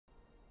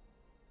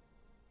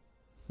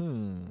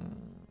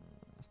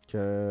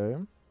Okay.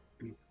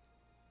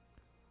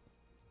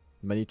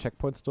 Many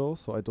checkpoints though,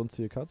 so I don't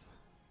see a cut.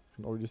 You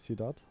can already see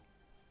that.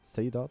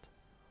 Say that.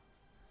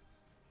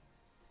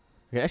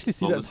 You can actually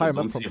see the entire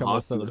map from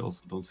camera 7. I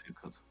also don't see a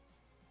cut.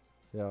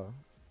 Yeah. You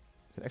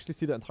can actually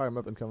see the entire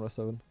map in camera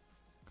 7.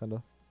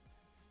 Kinda.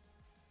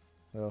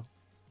 Yeah.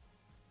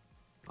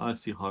 I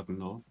see Hagen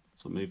now,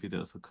 so maybe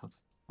there's a cut.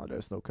 Oh,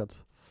 there's no cut.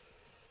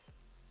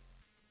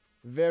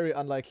 Very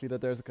unlikely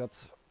that there's a cut.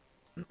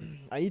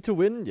 I need to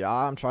win? Yeah,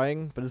 I'm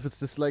trying. But if it's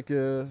just like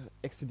a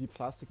XTD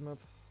plastic map,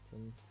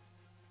 then...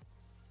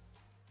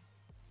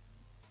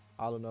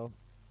 I don't know.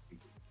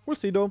 We'll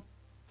see though.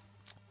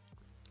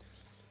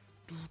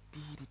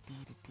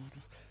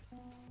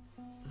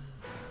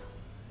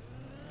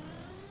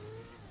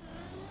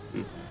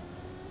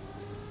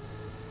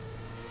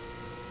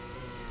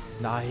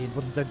 Nein,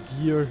 what is that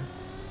gear?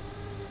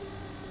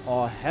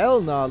 Oh,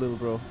 hell nah, little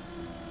bro.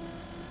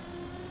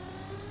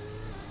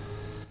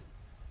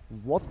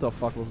 What the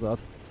fuck was that?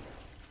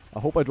 I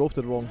hope I drove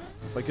that wrong.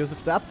 Because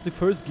if that's the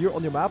first gear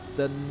on your map,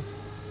 then...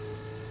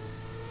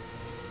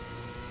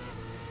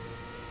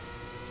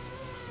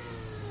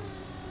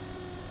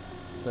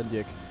 Then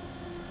yick.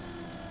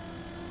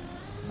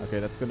 Okay,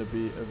 that's gonna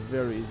be a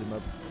very easy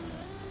map.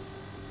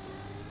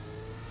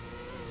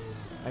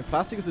 And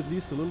plastic is at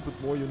least a little bit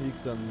more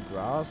unique than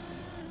grass.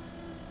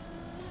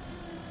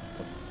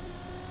 But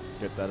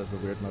get that as a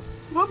weird map.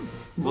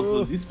 What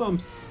were these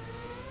bumps?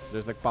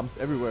 There's like bumps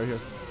everywhere here.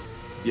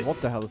 Yeah,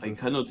 what the hell is this?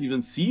 I cannot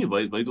even see.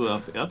 Why do I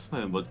have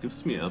airtime? What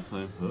gives me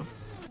airtime? Huh?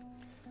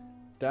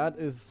 That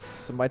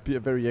might be a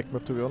very yak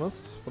map to be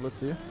honest, but let's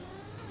see.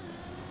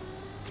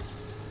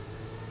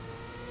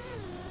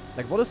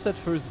 Like, what is that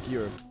first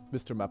gear,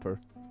 Mr. Mapper?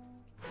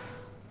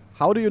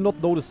 How do you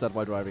not notice that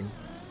while driving?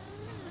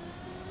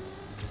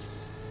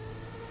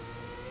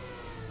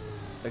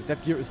 Like,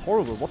 that gear is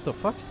horrible, what the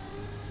fuck?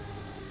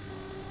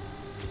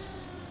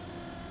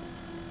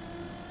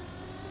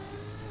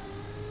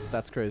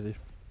 That's crazy.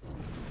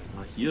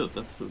 Here,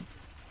 that's a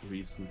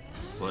reason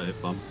why I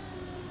bumped.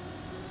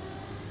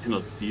 I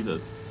cannot see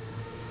that.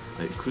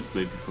 I could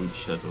maybe from the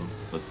shadow,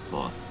 but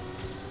what?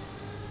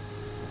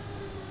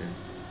 Okay.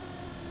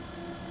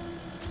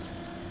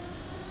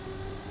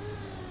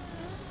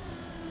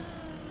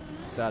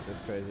 That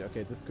is crazy.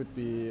 Okay, this could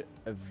be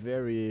a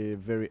very,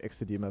 very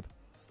XTD map.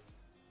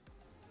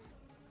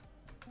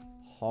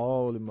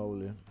 Holy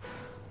moly.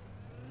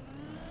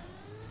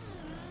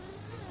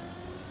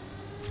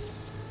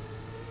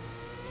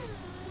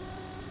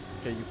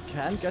 Okay, you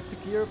can get the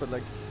gear, but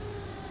like...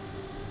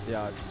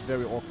 Yeah, it's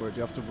very awkward.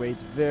 You have to wait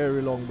very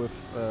long with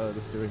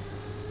the steering.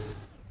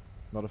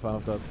 Not a fan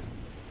of that.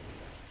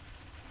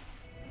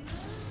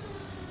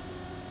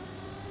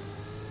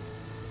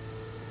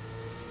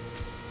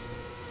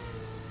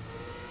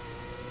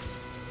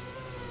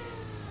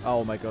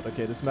 Oh my god,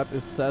 okay, this map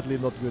is sadly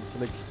not good.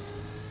 Like,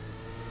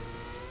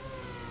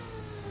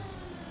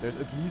 there's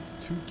at least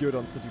 2 gear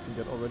downs that you can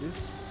get already.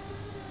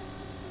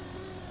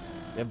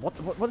 Yeah,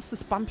 what is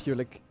this bump here?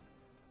 Like,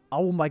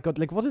 oh my god,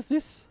 like what is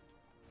this?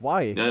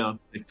 Why? Yeah.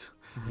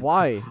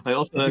 Why? I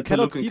also like, you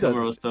cannot see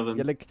camera 7.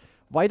 Yeah, like,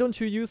 why don't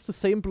you use the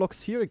same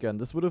blocks here again?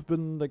 This would have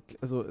been like,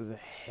 also,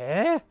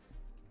 hä?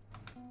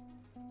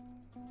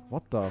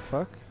 What the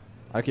fuck?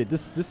 Okay,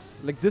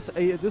 this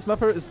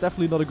mapper is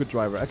definitely not a good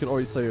driver. I can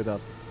already say you that.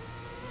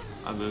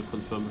 I will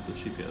confirm with the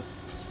GPS.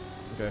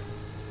 Okay.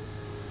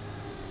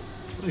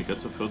 Oh, you get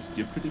the first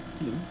gear pretty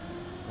clean.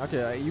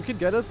 Okay, you can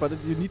get it, but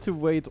you need to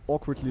wait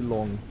awkwardly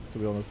long, to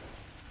be honest.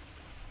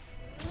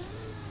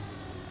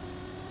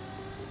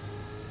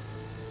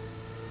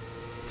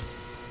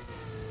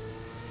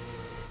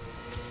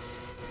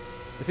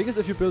 The thing is,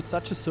 if you build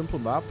such a simple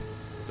map,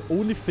 the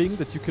only thing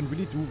that you can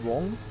really do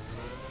wrong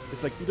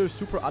is like either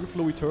super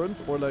unflowy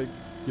turns or like,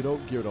 you know,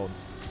 gear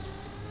downs.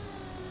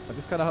 And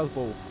this kind of has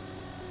both.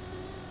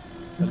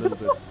 A little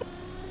bit.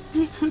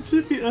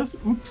 GPS,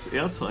 oops,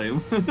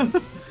 airtime.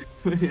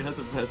 We had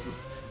a bad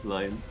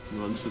line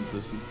in one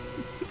transition.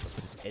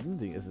 Also, this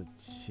ending is a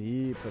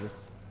cheap, but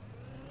it's...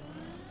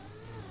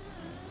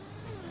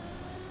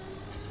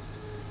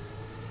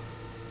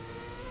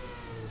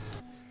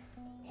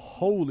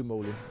 Holy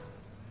moly.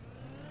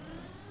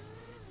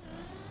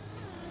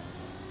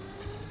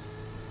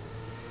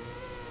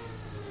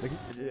 Like,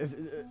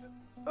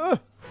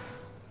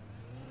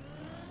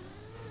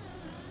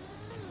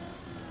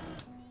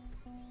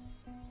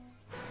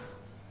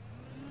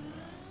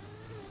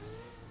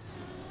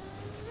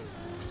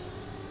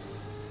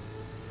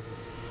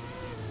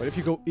 But if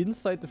you go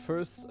inside the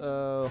first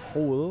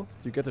hole,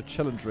 you get a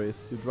challenge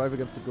race. You drive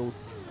against a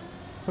ghost.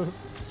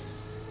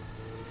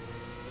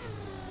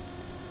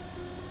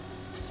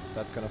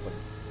 That's kind of funny.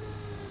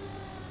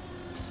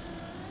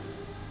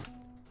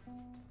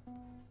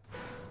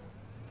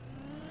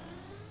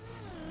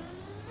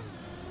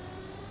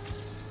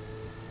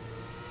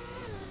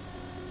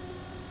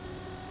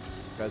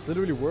 Guys, it's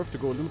literally worth to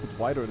go a little bit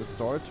wider at the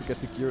start to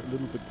get the gear a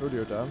little bit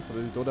earlier down, so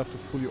that you don't have to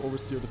fully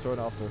oversteer the turn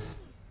after.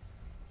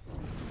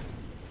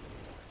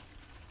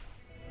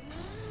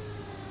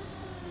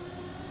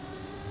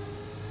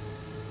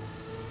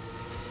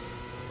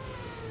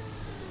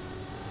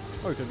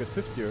 Oh, you can get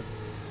 5th gear.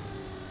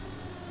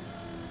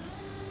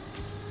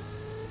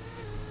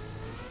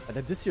 And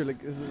then this year,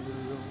 like,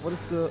 what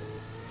is the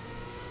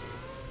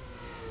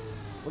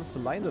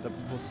line that I'm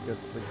supposed to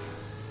get? Like,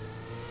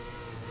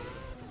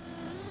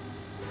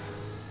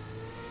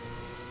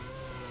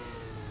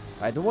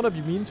 I don't want to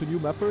be mean to new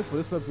mappers, but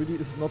this map really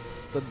is not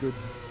that good.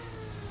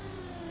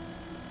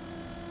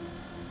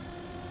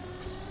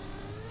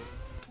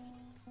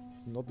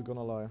 Not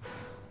gonna lie.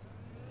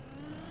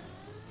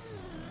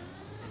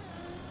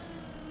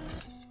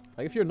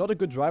 Like, if you're not a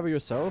good driver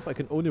yourself, I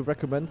can only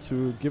recommend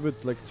to give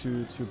it like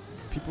to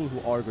people who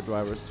are good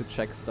drivers to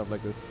check stuff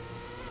like this.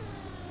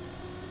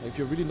 Like, if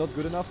you're really not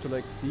good enough to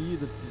like see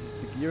that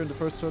the gear in the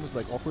first turn is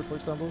like awkward, for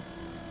example,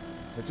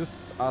 like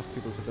just ask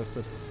people to test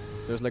it.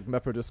 There's like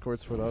mapper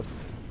discords for that.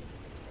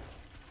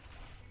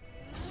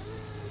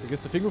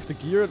 Because the thing with the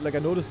gear, like I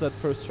noticed that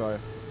first try.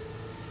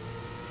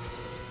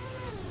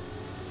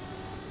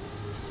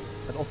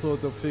 And also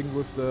the thing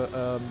with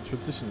the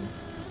transition,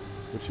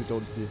 which you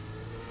don't see.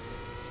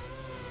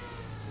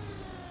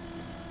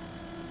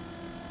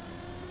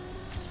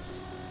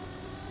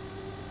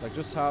 Like,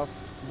 just have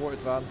more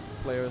advanced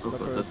players,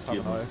 mappers, have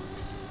an eye.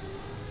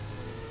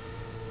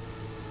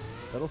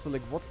 And also,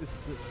 like, what is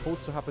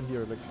supposed to happen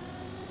here?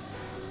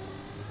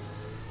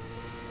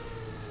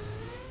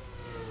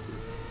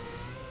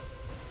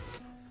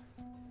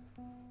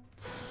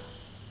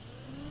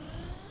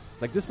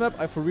 Like, this map,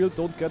 I for real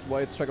don't get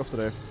why it's track of the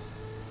day.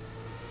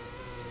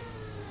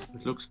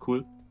 It looks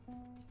cool.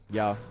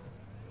 Yeah.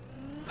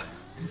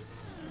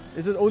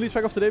 Is it only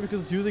track of the day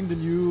because it's using the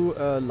new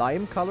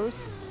lime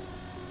colors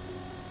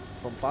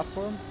from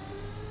platform?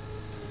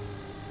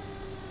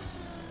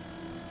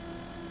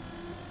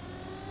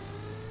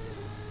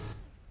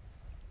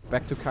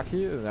 Back to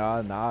Kaki?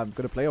 Nah, I'm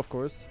gonna play, of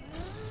course.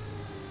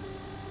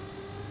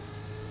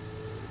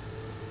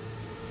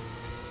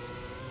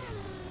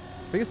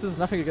 I guess there's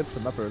nothing against the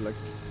mapper, like,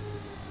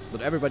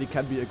 not everybody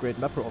can be a great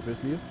mapper,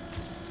 obviously.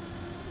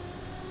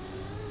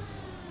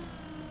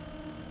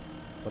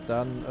 But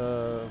then,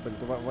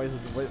 why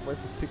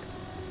is this picked?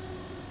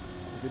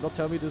 You not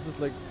tell me this is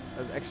like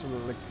an actual,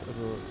 like,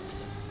 also,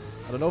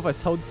 I don't know if I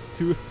sound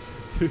too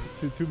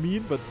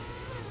mean, but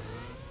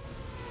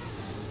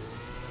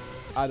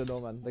I don't know,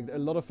 man. Like, a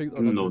lot of things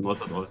are not good.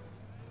 Not at all.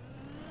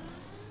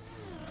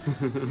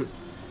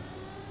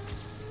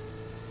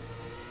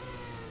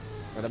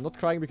 And I'm not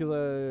crying because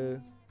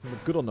I'm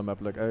not good on the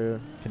map. Like, I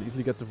can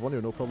easily get the 1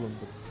 here, no problem,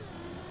 but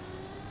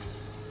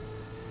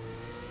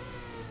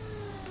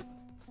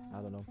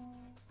I don't know.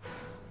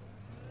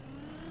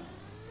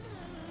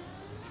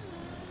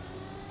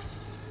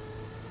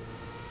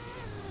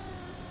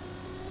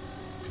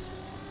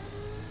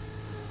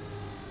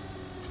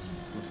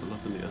 That's a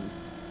lot in the end.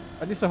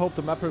 At least I hope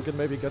the mapper can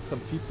maybe get some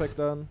feedback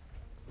then.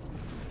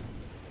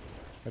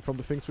 Like, from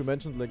the things we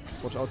mentioned, like,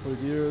 watch out for the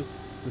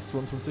gears, this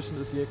one transition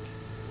is yick.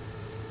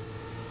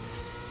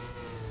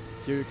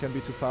 Here you can be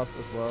too fast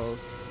as well,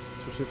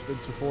 to shift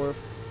into 4th.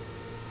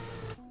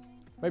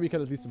 Maybe you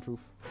can at least improve.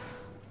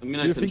 I mean,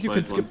 Do you think you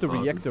can skip the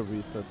reactor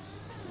reset?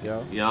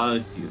 Yeah? Yeah,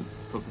 you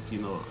probably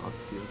know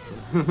us here,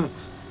 so...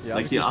 Yeah,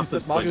 like, he asked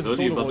it quite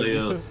early,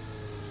 but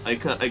I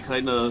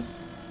kinda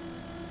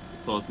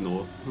thought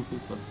no.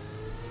 But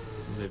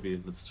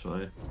maybe let's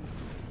try.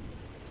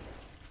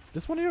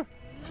 This one here?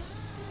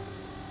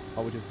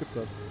 How would you skip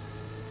that?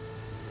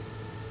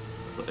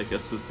 So I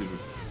guess with the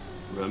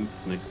ramp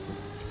next to it.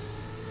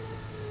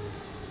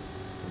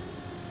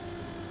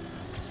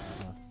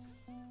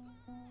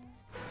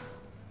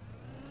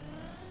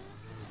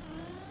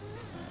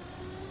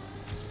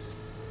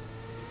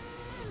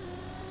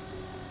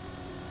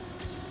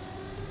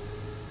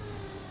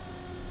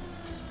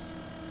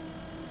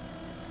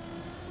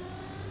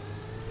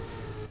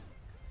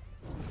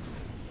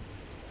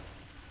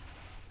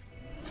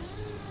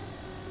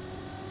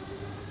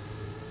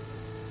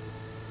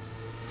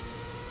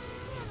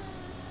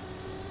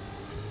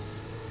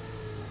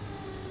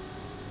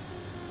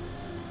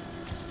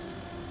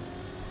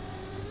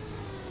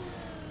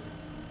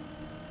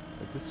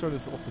 This turn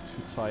is also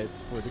too tight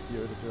for the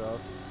gear that you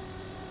have.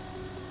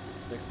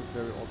 Makes it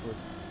very awkward.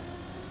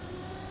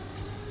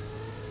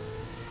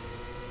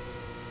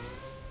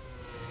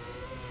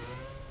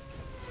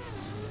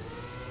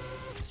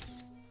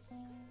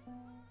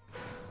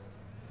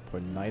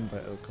 .9 by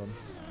Elcon.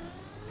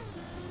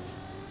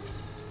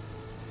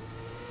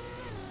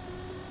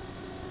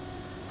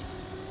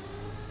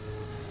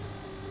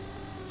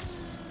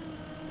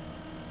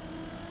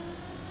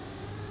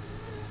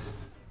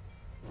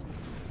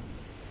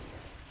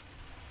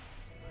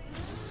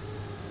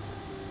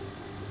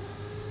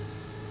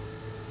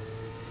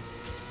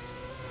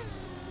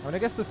 I mean, I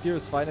guess this gear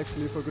is fine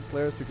actually for good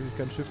players because you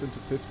can shift into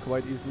 5th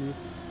quite easily.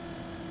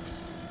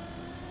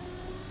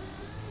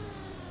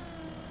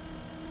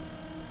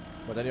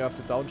 But then you have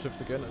to downshift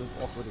again and it's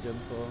awkward again,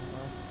 so...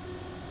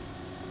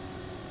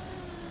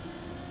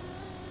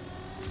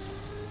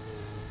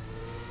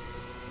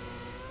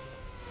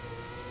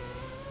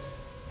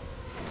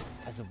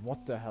 Also,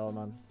 what the hell,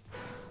 man?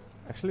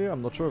 Actually,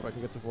 I'm not sure if I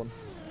can get the 1.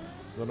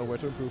 Don't know where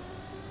to improve.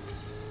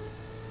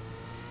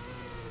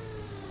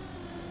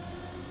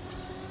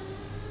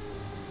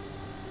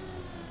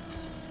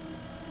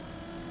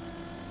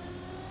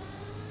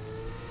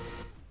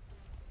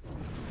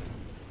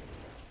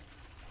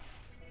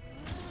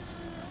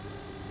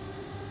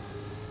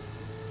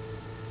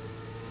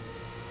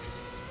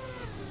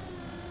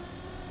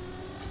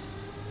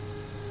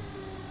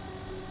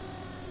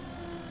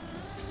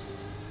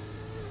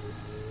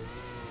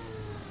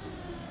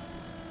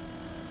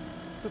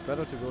 Is it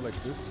better to go like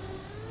this?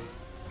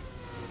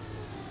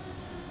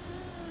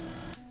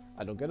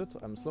 I don't get it,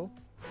 I'm slow.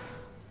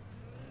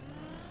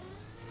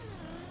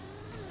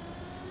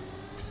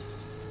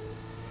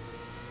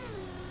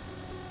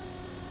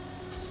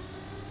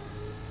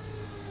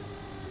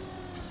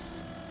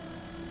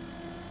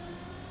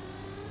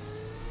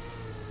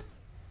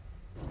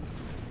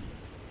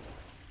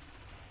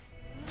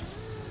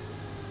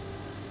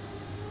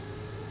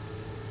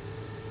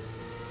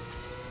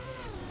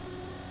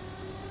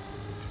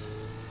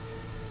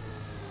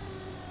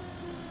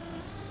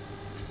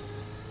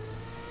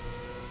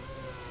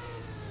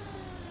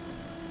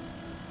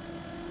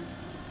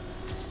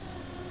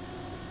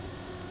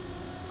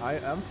 I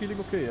am feeling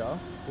okay, yeah,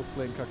 with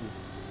playing Kaki.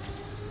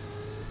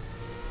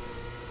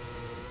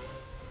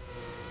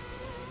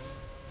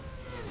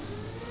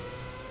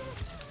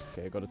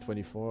 Okay, I got a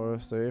 24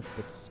 save,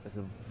 but as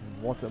a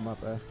water map,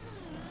 eh?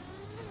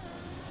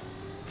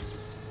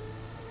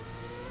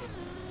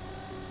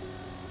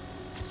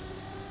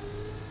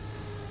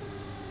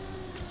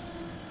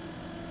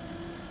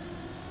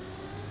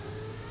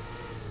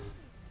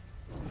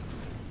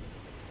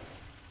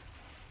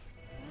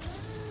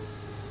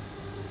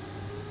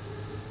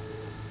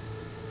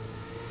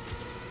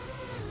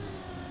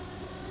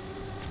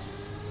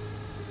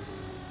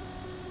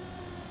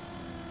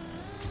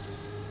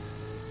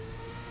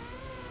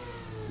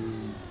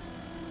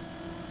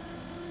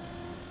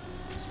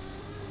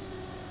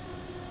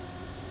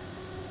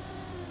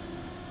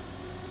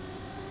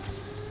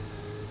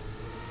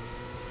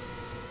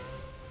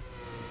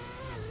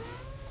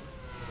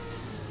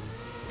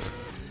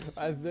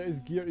 There is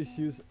gear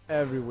issues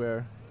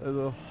everywhere.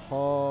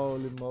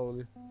 Holy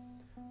moly.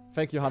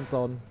 Thank you,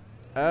 Huntdown.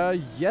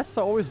 Yes,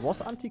 I always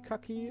was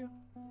anti-Kaki.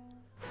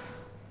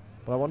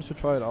 But I wanted to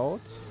try it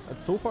out. And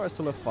so far I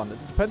still have fun.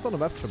 It depends on the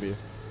maps for me.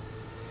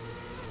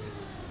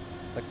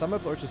 Like some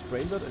maps are just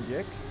brain dead and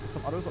yak, and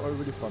some others are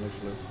really fun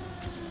actually.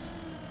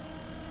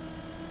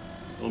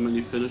 How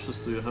many finishes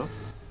do you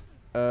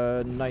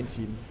have?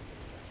 19.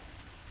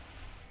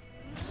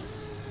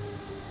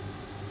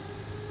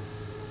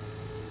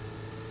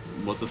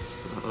 What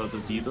is the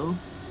deal?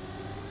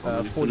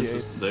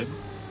 48.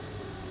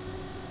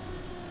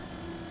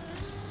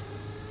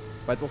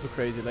 But it's also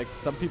crazy, like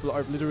some people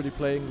are literally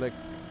playing like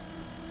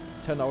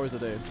 10 hours a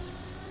day.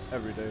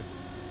 Every day.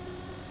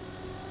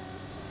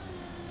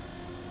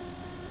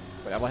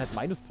 Wait, I had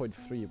minus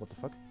 0.3, what the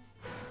fuck?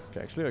 Okay,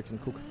 actually I can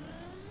cook.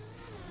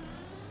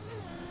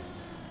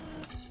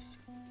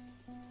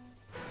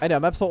 And yeah,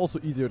 maps are also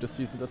easier this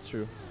season, that's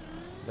true.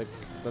 Like,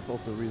 that's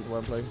also a reason why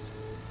I'm playing.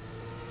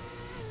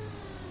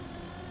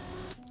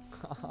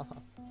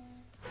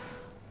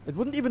 It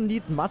wouldn't even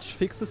need much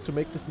fixes to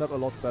make this map a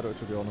lot better,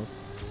 to be honest.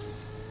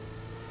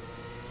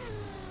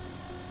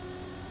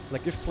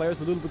 Like, give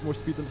players a little bit more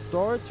speed in the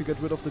start, you get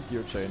rid of the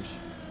gear change.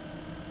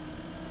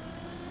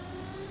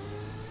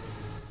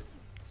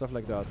 Stuff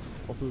like that.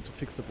 Also to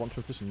fix that one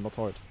transition, not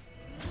hard.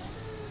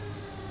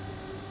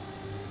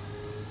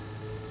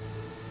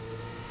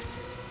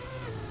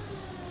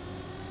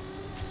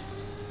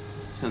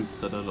 It's tense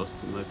that I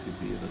lost in my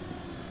PB,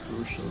 that is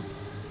crucial.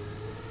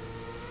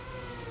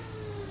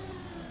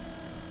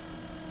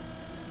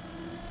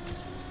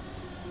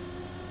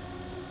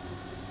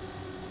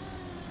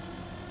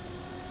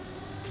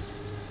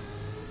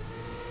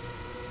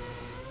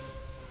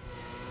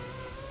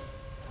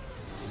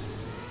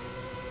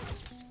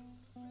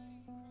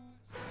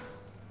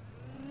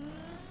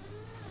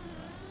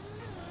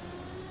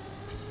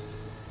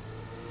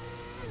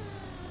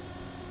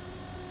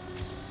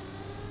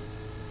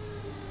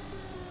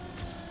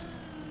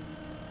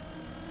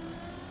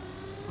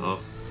 Oh,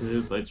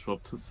 Phil, I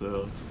dropped to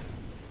third.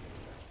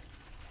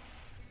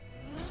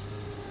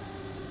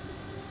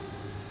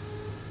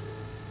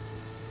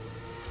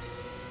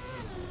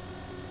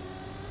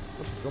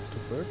 What, you dropped to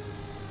third?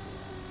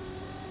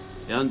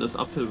 Yeah, and there's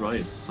uphill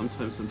right.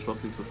 Sometimes I'm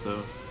dropping to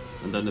third,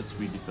 and then it's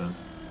really bad.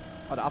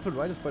 Oh, the uphill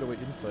right is by the way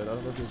inside. I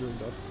don't know if you're doing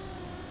that.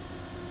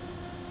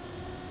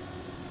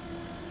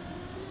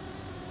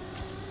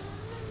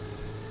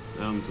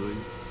 Yeah, I'm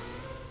doing.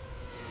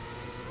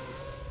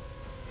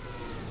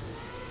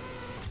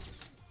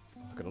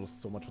 I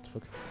lost so much, what the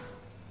fuck.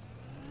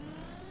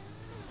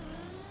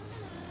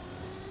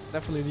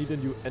 Definitely need a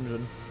new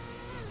engine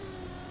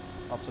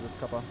after this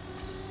kappa.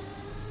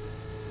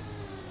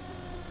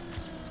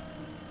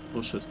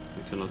 Oh shit,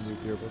 we cannot.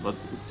 But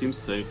it seems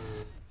safe.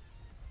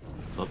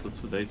 Started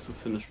too late to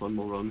finish one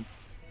more run.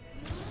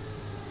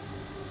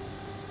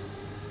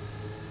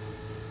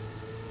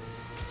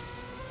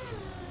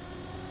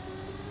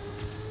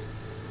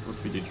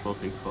 really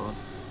dropping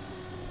fast.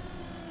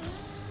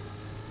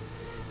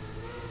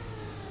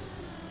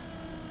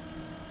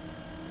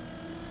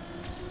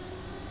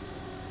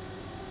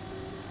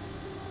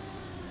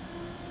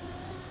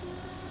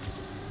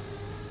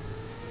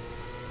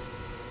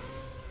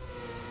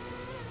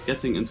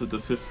 Getting into the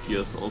 5th gear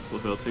is also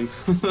hurting.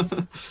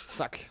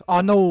 Suck.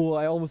 Oh no,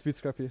 I almost beat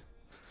Scrappy.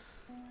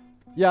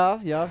 Yeah.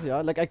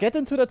 Like, I get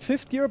into that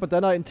 5th gear, but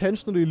then I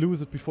intentionally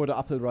lose it before the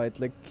uphill ride.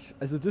 Like,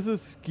 also, this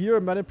is gear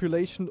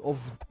manipulation of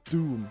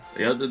doom.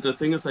 Yeah, the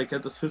thing is, I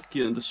get this 5th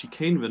gear in the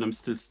chicane when I'm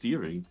still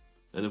steering.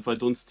 And if I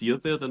don't steer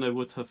there, then I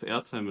would have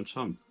airtime and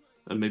jump.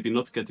 And maybe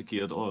not get a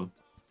gear at all.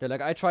 Yeah,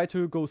 like, I try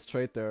to go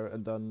straight there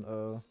and then,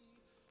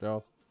 yeah.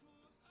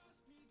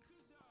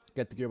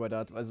 Get the gear by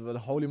that. Also,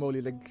 holy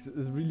moly, like,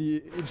 it's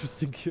really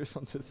interesting gears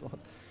on this one.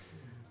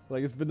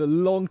 Like, it's been a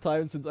long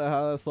time since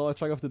I saw a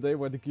track of the day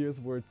where the gears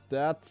were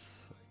that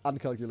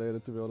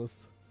uncalculated, to be honest.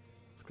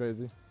 It's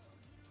crazy.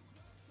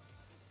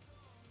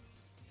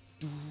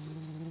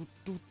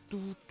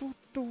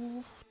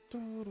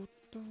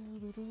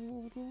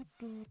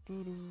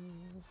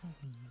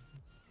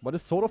 But it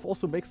sort of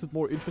also makes it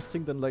more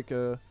interesting than like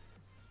a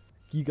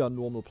giga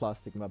normal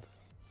plastic map.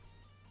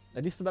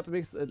 At least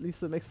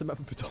it makes the map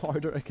a bit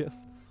harder, I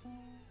guess.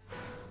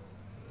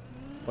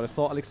 But I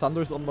saw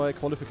Alexander's on my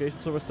qualification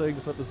server saying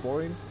this map is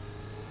boring.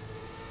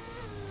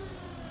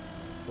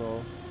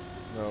 So,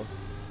 no.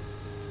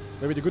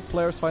 Maybe the good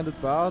players find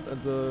it bad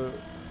and the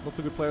not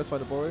so good players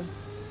find it boring.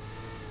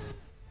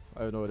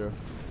 I have no idea.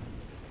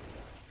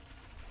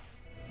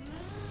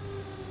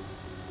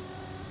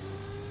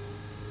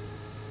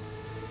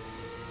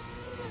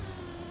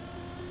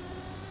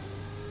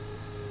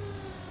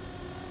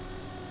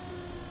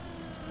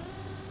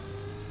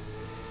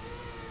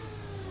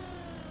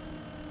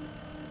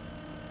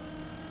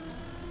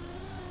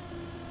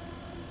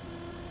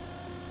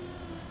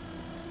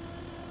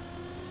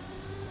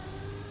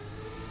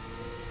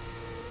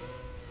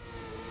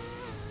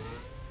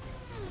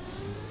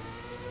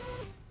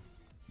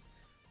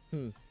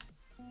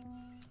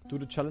 Do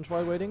the challenge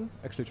while waiting?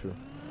 Actually true.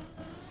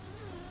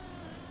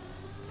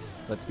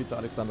 Let's beat to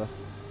Alexander.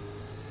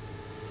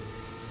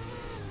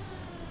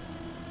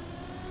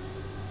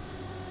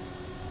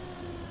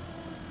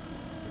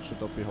 It should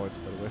not be hard,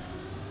 by the way.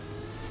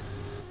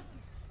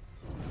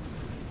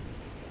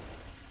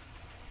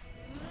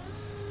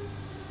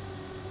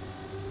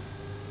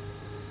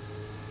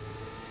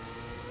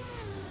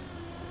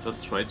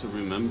 Just try to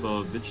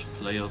remember which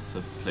players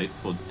have played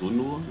for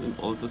Duno in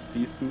all the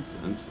seasons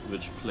and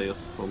which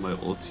players for my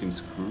old team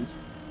screwed.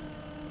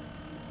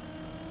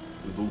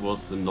 And who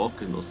was the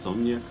knock in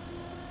Osomniac?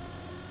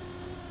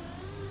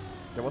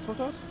 Yeah, what's with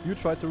that? You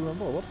tried to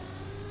remember, or what?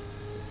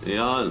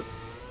 Yeah,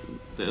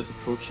 there is a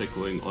project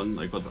going on.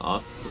 I got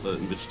asked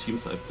in which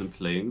teams I've been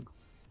playing.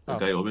 The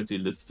guy already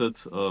listed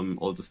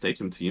all the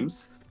stadium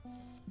teams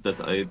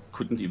that I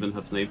couldn't even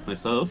have named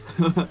myself.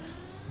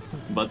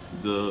 But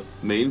the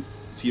main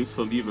teams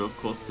for me were of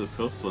course the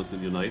first ones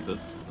in United.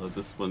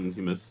 This one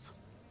he missed.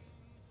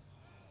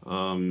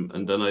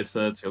 And then I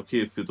said,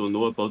 okay, if you don't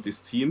know about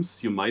these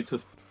teams, you might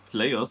have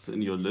players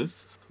in your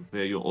list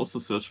where you also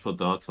search for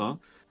data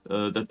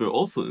that were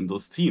also in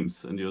those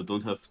teams, and you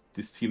don't have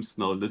these teams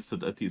now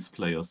listed at these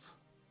players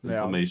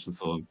information.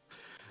 So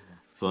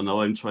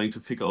now I'm trying to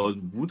figure out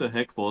who the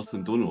heck was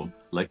in Duno.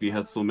 Like, we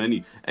had so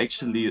many.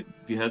 Actually,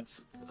 we had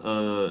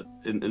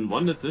in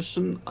one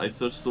edition, I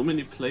searched so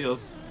many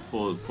players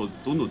for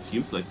Duno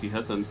teams. Like, we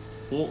had then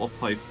 4 or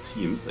 5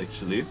 teams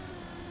actually.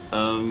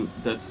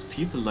 That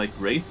people like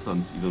Race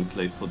Sons even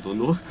played for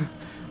Duno.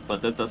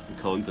 But that doesn't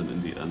count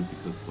in the end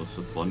because it was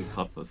just one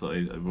cup. So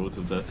I wrote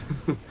him that.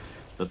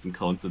 Doesn't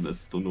count in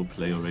as Duno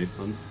player Race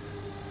Sons.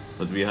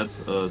 But we had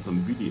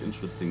some really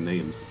interesting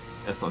names.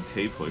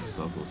 SRK, for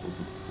example, was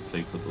also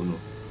playing for Duno.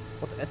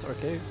 What,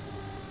 SRK?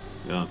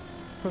 Yeah.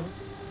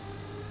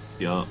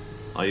 Yeah,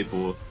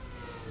 Aibo,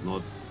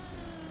 not.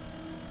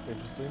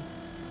 Interesting.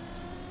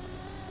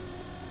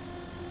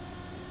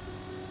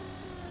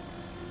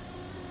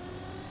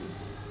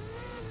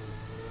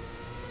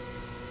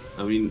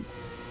 I mean,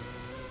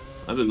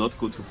 I will not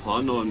go too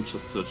far now. I'm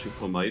just searching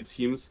for my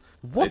teams.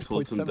 What? I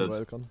told him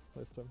that.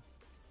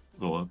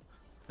 Oh,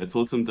 I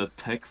told him that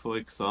Peck, for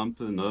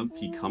example, no,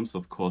 he comes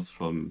of course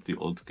from the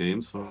old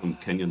games, from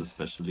Canyon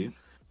especially.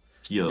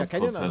 He of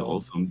course had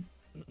also.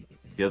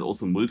 He had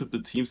also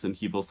multiple teams, and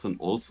he was then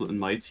also in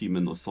my team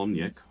in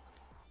Osomniac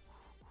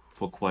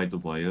for quite a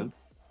while,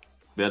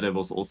 where there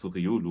was also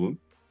Ryulu,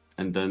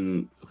 and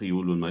then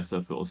Ryulu and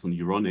myself were also in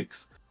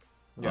Euronics.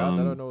 Yeah,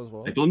 that I know as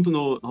well. I don't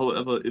know,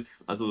 however,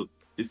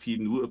 if he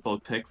knew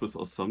about Pack with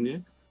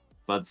Osomniac,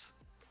 but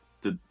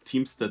the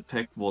teams that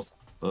Pack was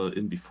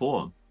in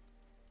before,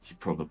 he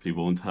probably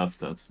won't have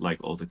that,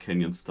 like all the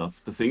Canyon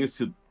stuff. The thing is,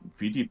 you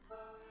really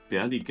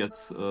barely get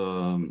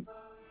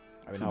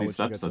to these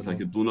websites, like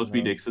it do not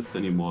really exist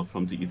anymore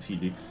from the ET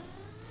leaks.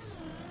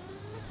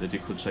 That you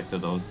could check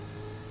that out.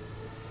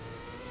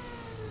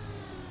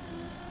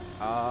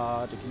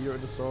 The gear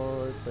in the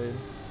store, pain.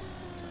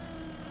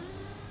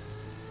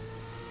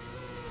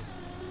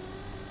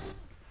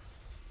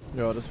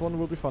 Yeah, this one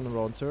will be fun in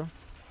rounds here.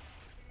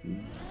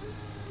 Mm.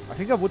 I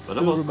think I would But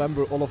still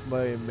remember all of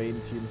my main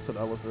teams that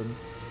I was in.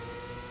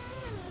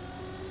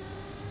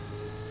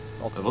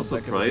 I was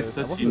surprised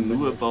that he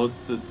knew about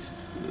the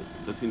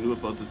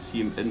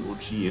team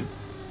NOG,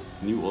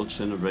 New Old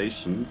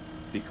Generation,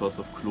 because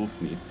of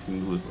Klofny. He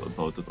knew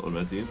about it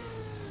already.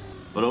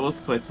 But I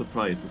was quite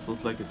surprised. This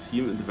was like a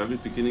team in the very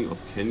beginning of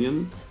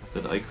Canyon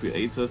that I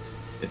created.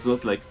 It's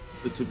not like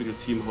the typical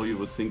team how you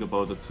would think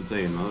about it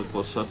today. No? It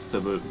was just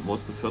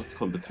was the first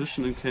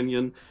competition in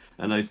Canyon,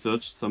 and I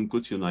searched some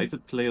good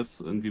United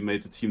players, and we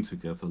made a team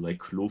together, like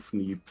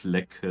Klofny,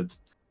 Blackhead,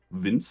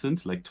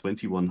 Vincent, like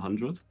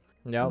 2100.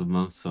 Yeah.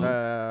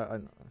 I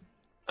know.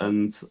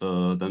 And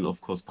then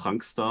of course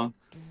Prankstar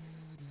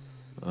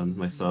and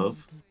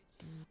myself.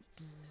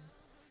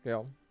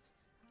 Yeah.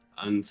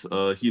 And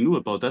he knew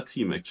about that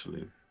team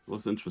actually. It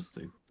was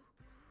interesting.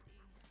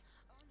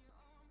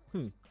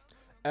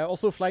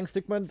 Also, Flying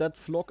Stickman, that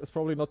vlog is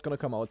probably not gonna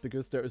come out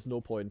because there is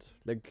no point.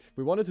 Like,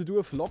 we wanted to do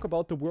a vlog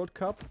about the World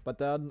Cup, but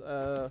then,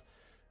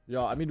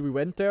 yeah, I mean, we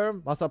went there.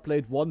 Massa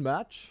played one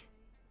match.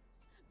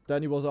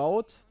 Then he was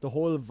out. The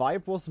whole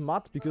vibe was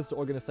mud because the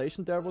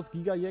organization there was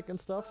Giga Yek and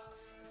stuff.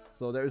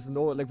 So there is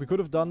no, like, we could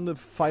have done a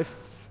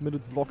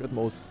 5-minute vlog at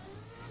most.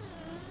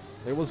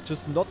 There was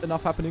just not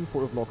enough happening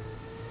for a vlog.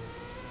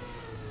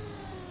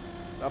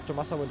 After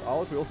Massa went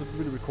out, we also didn't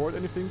really record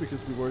anything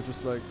because we were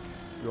just like,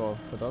 yeah,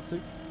 fantastic.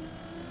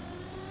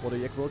 What a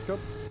Yek World Cup.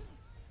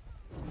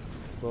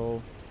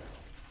 So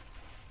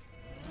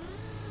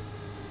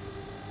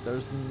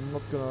there's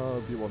not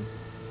gonna be one.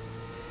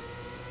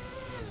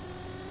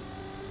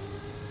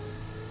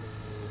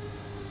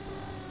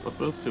 What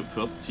was your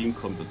first team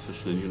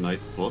competition in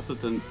United? Was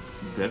it then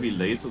very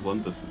late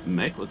one with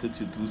Mac, or did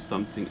you do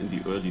something in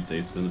the early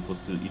days when it was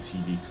still ET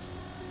leagues?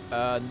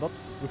 Not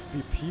with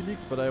BP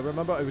leagues, but I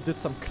remember I did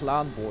some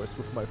clan wars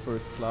with my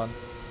first clan.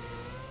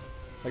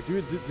 Like,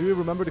 do you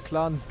remember the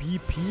clan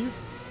BP?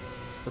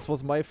 That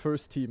was my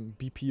first team.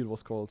 BP it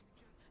was called.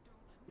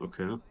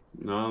 Okay,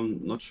 no,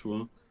 I'm not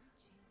sure.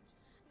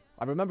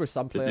 I remember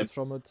some players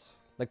from it.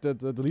 Like the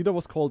leader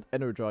was called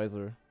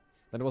Energizer.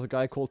 Then there was a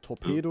guy called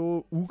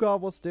Torpedo. Uga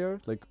was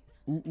there, like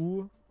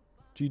UU,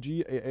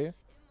 GG, AA.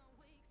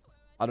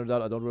 Other than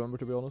that, I don't remember,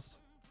 to be honest.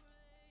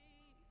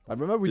 I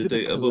remember we did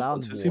a clan war.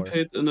 Did they ever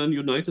participate in a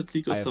United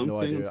League or something?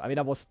 I have no idea. I mean,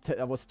 I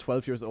was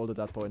 12 years old at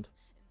that point.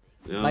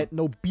 Yeah. Like,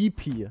 no,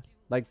 BP,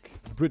 like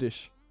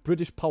British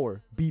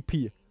Power,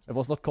 BP. It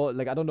was not called,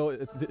 like, I don't know,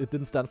 it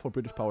didn't stand for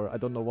British Power. I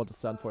don't know what it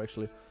stands for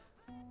actually.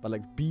 But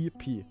like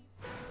BP,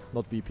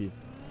 not VP.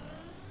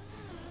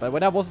 But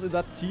when I was in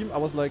that team, I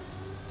was like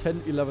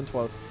 10, 11,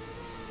 12.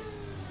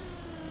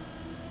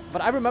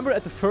 But I remember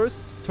at the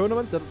first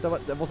tournament,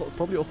 that was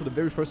probably also the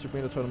very first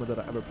Trackmania tournament that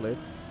I ever played.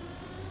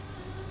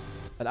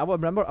 And I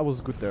remember I was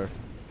good there.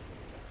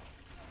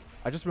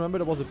 I just remember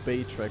there was a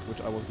Bay track,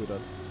 which I was good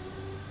at.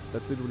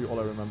 That's literally all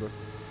I remember.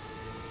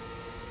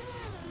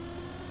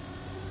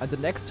 And the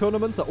next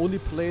tournaments I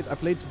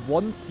played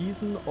one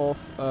season of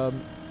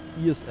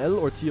ESL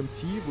or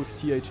TMT with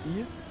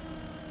THE.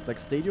 Like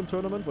stadium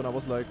tournament when I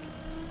was like,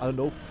 I don't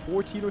know,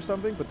 14 or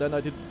something. But then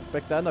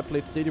back then I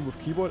played stadium with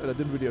keyboard and I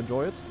didn't really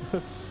enjoy it.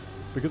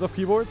 Because of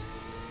keyboard.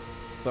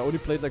 So I only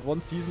played like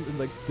one season in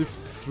like Div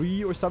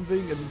 3 or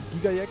something in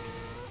Gigayek.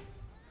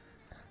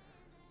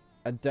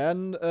 And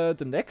then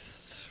the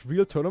next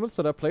real tournaments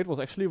that I played was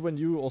actually when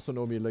you also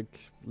know me, like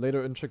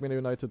later in Trackmania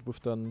United with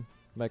then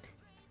Mac.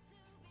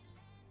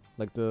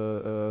 Like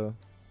the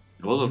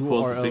it was of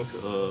course a URL.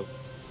 big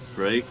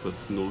break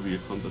with no real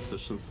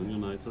competitions in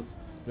United.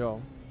 Yeah.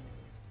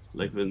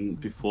 Like when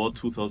before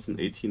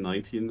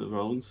 2018-19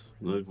 around,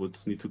 no, it would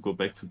need to go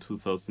back to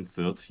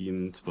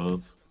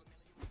 2013-12.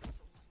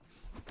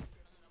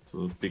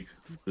 So big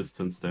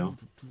distance there.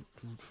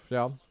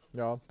 Yeah,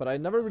 yeah. But I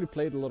never really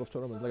played a lot of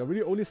tournaments. Like I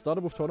really only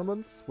started with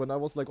tournaments when I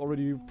was like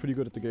already pretty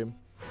good at the game.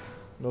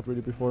 Not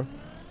really before.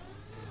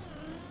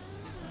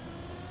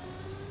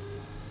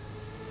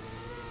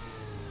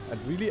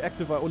 And really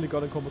active I only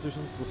got in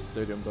competitions with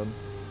Stadium then.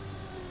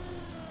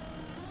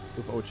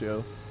 With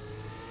OGL.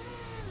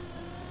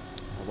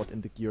 Oh, what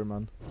in the gear,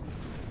 man.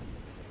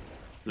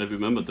 I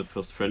remember the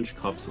first French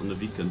Cups on the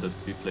weekend that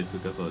we played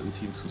together in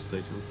Team 2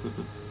 Stadium.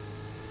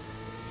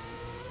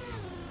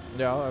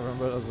 Yeah, I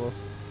remember it as well.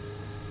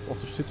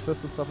 Also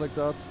Shitfest and stuff like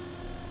that.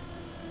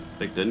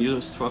 Back then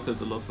you struggled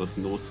a lot with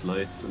no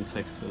slides and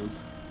tactiles.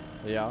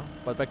 Yeah,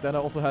 but back then I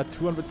also had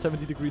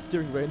 270-degree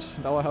steering range.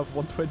 Now I have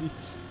 120.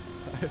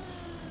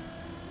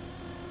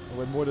 I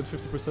went more than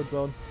 50%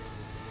 down.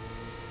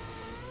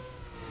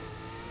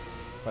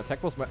 My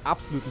tech was my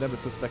absolute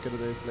nemesis back in the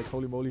days, like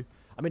holy moly.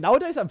 I mean,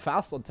 nowadays I'm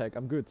fast on tech,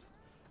 I'm good.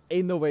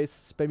 Ain't no way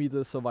spammy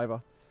the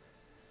survivor.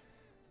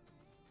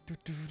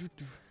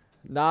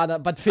 Nah,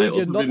 but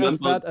Figure not as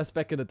bad as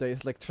back in the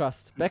days, like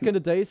trust. Back in the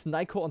days,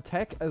 Nico on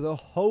tech as a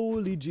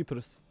holy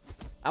jeepers.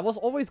 I was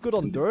always good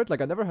on dirt, like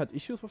I never had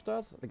issues with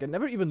that. Like I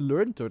never even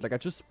learned dirt, like I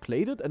just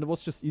played it and it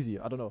was just easy,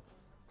 I don't know.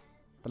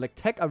 But like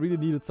tech I really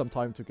needed some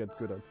time to get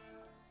good at.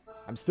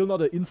 I'm still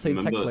not an insane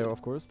tech player,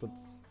 of course, but...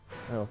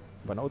 Yeah,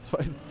 by now it's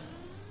fine.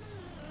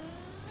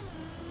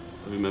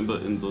 I remember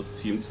in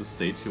those Team to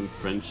Stadium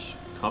French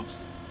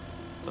Cups,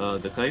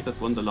 the guy that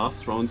won the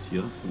last round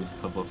here in this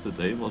Cup of the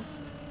Day was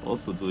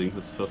also doing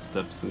his first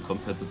steps in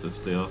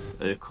competitive there,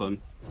 Elcon.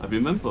 I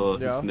remember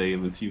his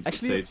name in Team to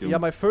Stadium. Yeah,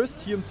 my first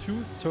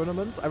TM2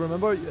 tournament, I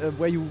remember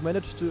where you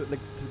managed to, like,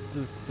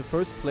 the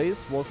first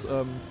place was,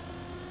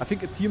 I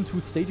think a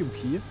TM2 Stadium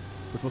key,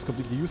 which was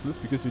completely useless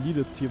because you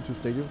needed TM2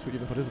 Stadium to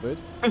even participate.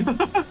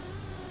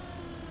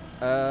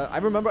 I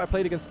remember I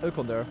played against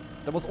Elcon there.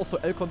 That was also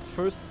Elcon's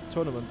first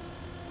tournament.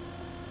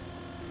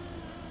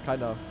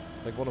 Kinda,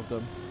 like one of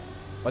them.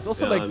 But it's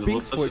also like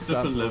Binks, for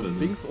example. Level.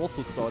 Binks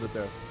also started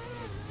there.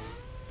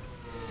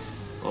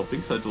 Oh,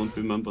 Binks, I don't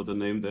remember the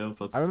name there,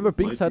 but... I remember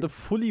Binks had a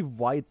fully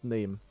white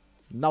name.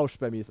 Now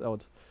Spammy is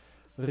out.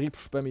 Rip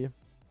Spammy.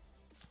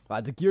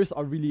 But the gears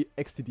are really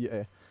XTD,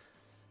 eh.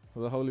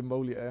 Holy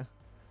moly, eh.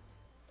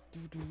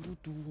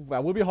 Well,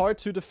 it will be hard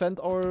to defend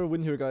our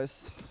win here,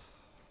 guys.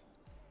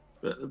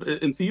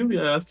 In theory,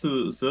 I have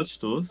to search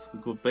those,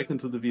 go back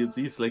into the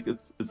VLCs. Like,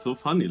 it's so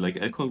funny. Like,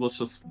 Elcon was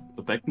just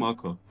a back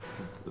marker.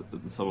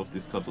 Some of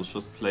these cards was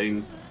just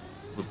playing,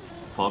 was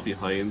far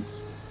behind.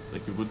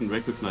 Like, you wouldn't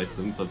recognize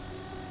him, but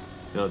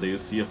yeah, there you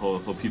see how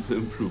people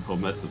improve, how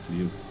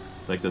massively.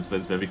 Like, that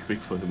went very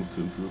quick for him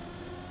to improve.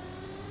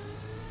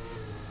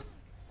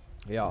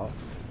 Yeah.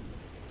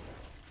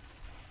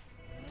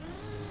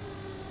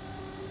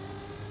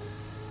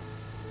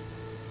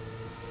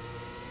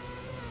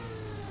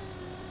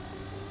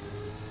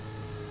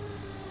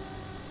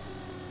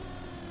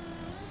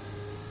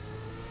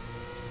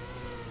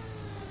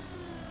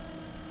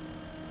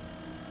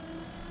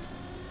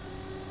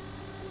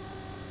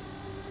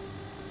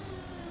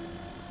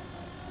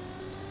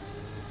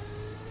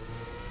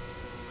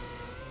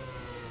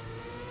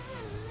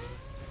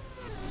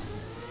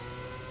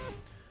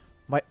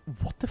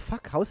 What the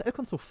fuck? How is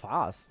Elcon so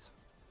fast?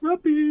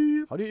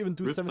 Rappy. How do you even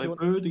do 71?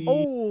 Birdie.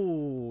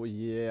 Oh,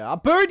 yeah.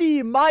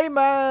 Birdie, my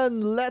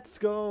man! Let's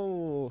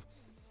go!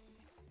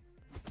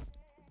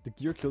 The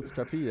gear killed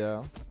Scrappy,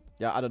 yeah.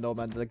 Yeah, I don't know,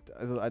 man. Like,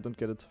 I don't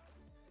get it.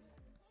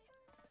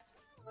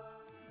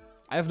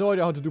 I have no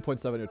idea how to do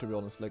 0.7 here, to be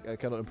honest. Like, I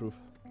cannot improve.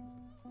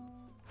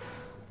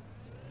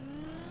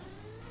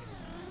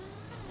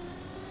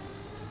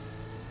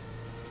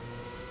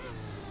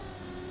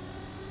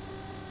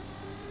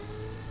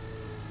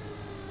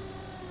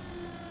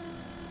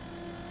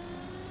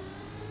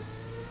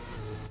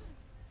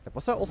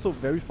 Was I also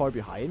very far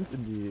behind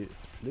in the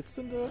splits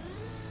in the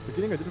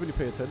beginning? I didn't really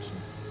pay attention.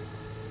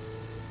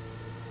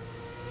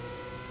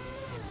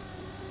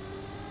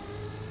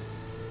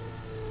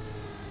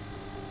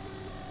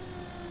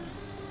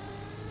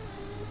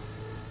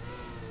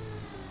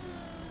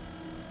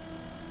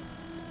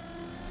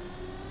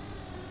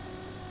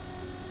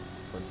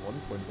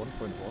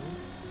 Point one.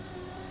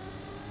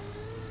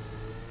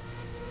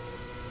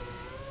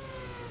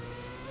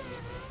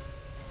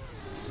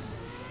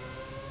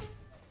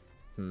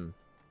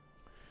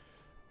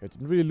 I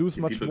didn't really lose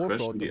much more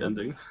throughout the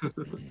ending.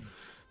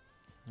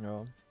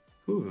 Yeah.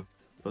 Cool.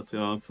 But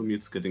yeah, for me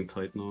it's getting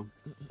tight now.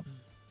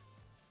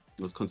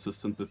 Not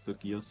consistent with the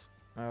gears.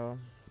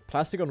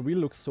 Plastic on wheel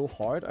looks so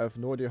hard. I have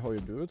no idea how you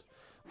do it.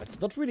 It's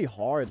not really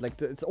hard. Like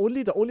the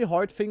only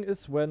hard thing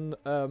is when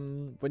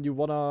you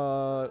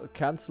wanna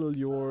cancel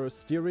your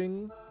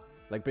steering,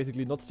 like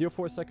basically not steer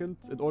for a second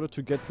in order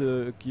to get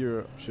the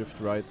gear shift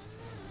right.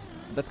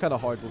 That's kind of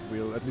hard with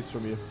wheel, at least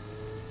for me.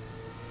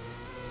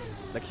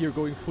 Like here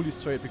going fully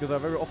straight, because I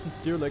very often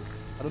steer like,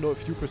 I don't know, a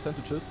few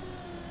percentages.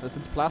 And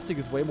since plastic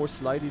is way more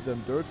slidey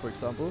than dirt, for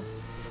example,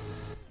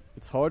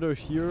 it's harder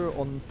here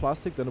on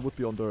plastic than it would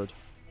be on dirt.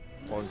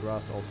 Or on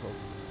grass also.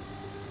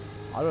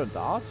 Other than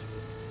that,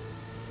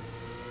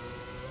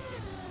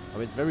 I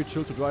mean, it's very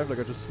chill to drive, like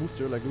I just smooth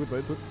steer, like look at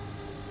my inputs.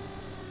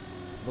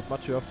 Not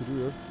much you have to do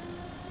here.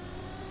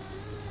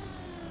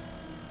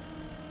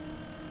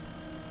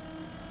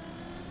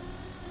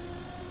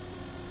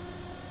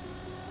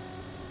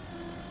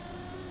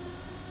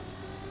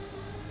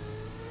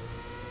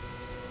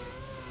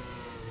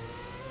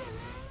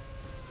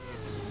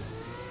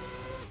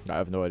 I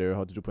have no idea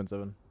how to do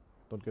 0.7.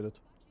 Don't get it.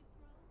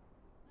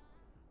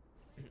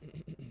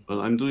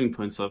 Well, I'm doing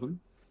 0.7.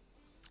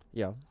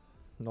 Yeah,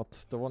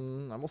 not the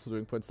one. I'm also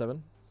doing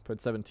 0.7.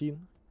 0.17.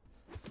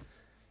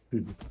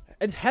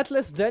 And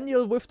Headless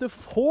Daniel with the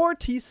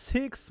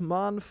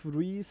 46-month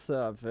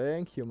resub.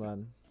 Thank you,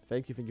 man.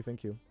 Thank you.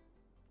 Gain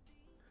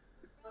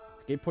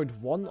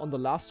 0.1 on the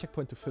last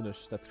checkpoint to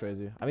finish. That's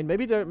crazy. I mean,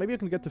 maybe you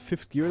can get the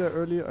 5th gear there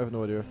early. I have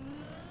no idea.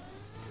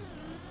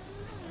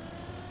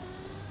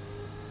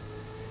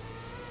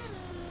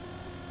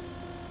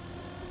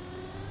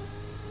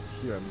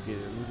 Here I'm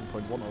losing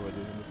 0.1 already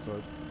in the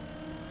start.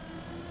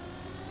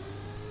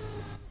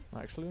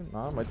 Actually,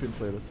 nah, might be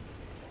inflated.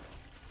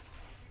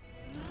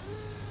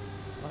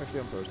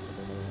 Actually, I'm first.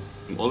 Okay, never mind.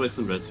 I'm always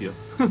in red here.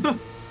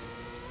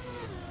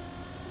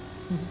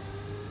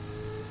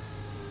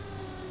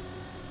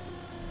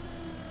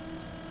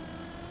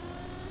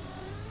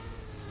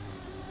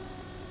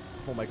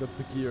 Oh my god,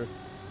 the gear.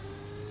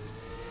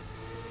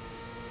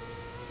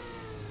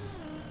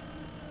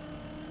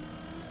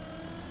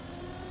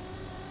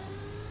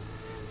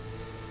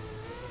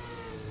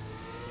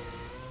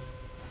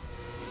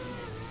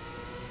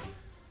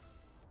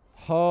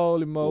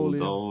 Holy moly.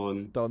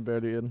 Down.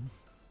 Barely in.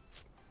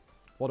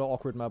 What an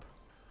awkward map.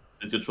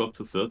 Did you drop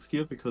to 3rd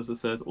gear because it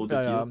said all the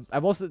Yeah,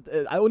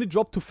 gear? I only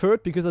dropped to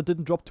 3rd because I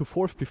didn't drop to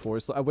 4th before,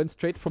 so I went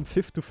straight from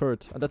 5th to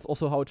 3rd, and that's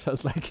also how it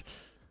felt like.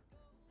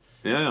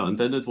 Yeah, and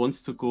then it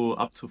wants to go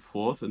up to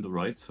 4th in the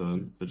right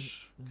turn,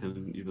 which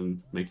can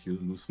even make you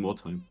lose more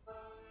time.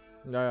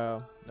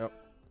 Yeah.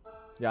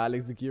 Yeah,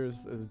 like the gear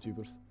is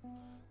jeepers.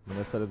 I mean,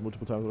 I said it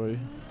multiple times already.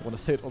 Don't want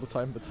to say it all the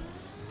time, but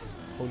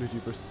holy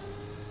jeepers.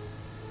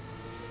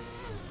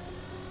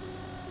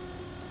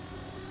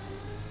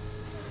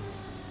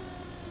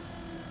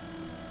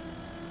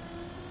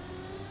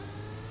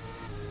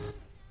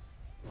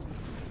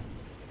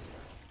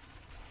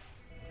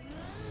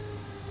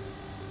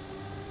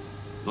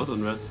 Not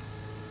on red.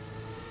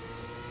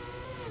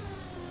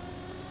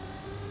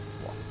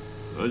 Wow.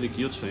 Early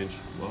gear change.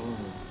 Wow.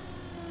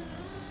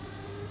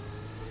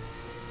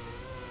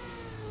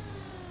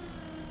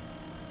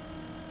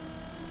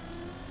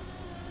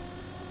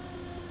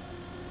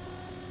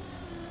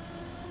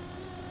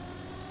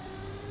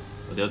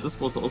 But yeah, this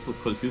was also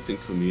confusing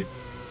to me,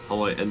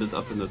 how I ended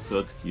up in the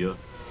 3rd gear.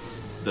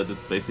 That it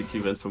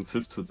basically went from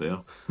 5th to there.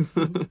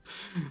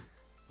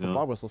 Yeah.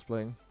 Barbers was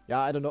playing. Yeah,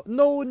 I don't know.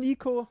 No,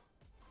 Nico!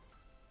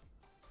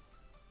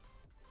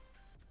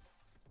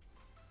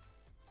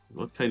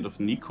 What kind of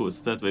Nico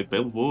is that? Wait,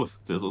 both.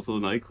 There's also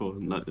Nico.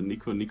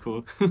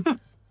 Nico.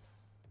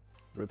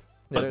 Rip.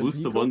 But who's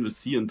Nico. the one with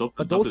C and double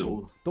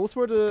O? Those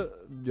were the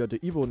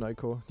Evo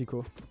Nico.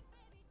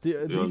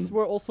 These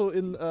were also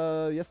in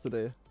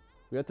yesterday.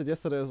 We had it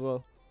yesterday as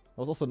well. There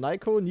was also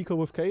Nico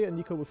with K, and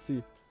Nico with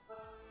C.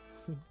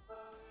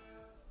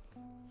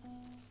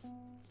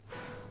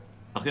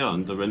 Ach yeah,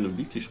 and the random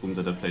weekly room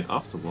that I played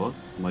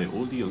afterwards, my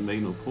only and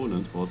main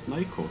opponent was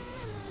Nico.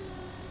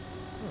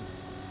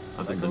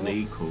 As in the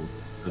Nico.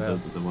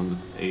 The one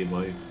with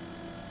AY.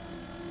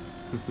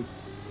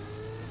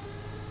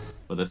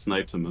 But I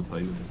sniped him in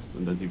finalist,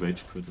 and then he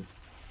rage quitted.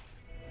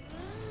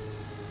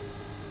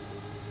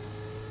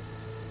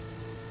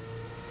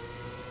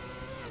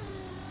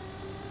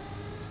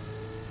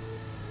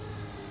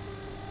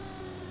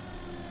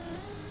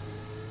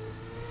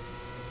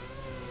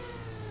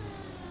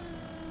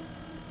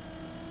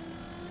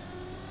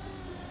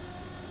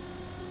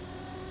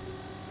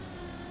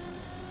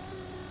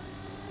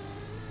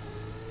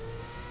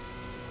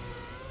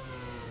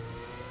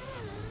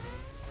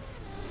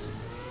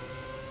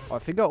 I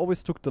think I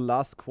always took the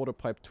last quarter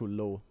pipe too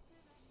low.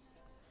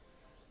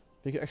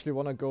 I think you actually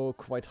want to go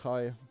quite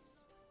high.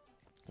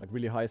 Like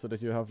really high so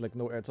that you have like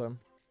no airtime.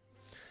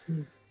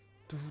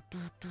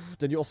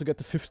 Then you also get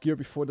the 5th gear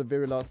before the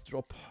very last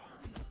drop.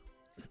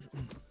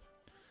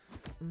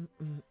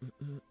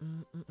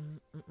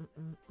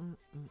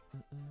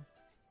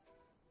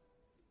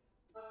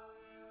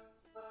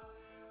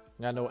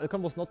 Yeah, no,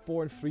 Ilkan was not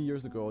born 3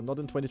 years ago, not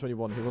in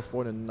 2021. He was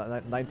born in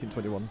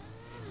 1921.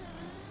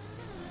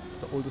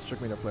 The oldest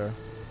Trackmania player.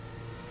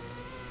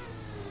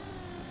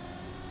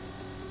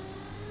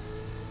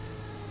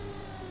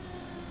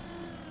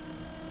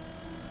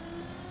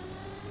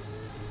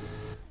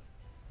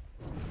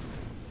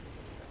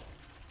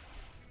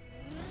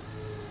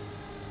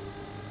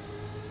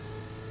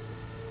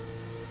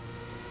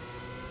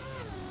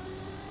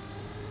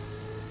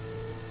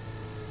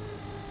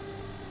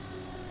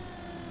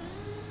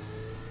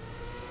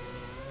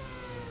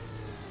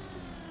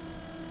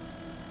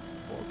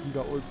 Oh,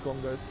 Giga old scum,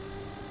 guys.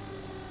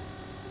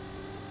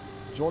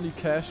 Johnny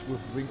Cash with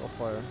Ring of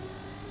Fire.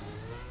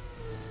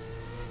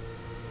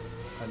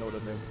 I know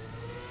that name.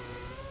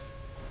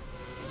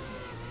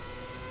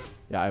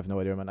 Yeah, I have no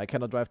idea, man. I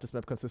cannot drive this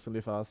map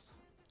consistently fast.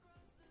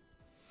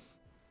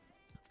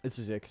 It's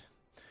just sick.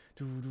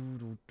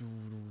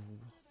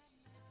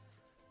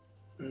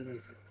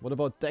 What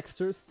about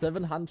Dexter?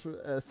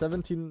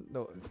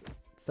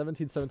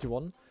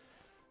 1771?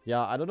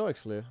 Yeah, I don't know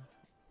actually.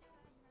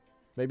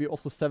 Maybe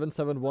also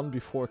 771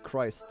 before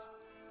Christ.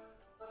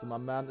 So my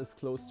man is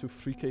close to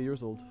 3k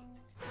years old.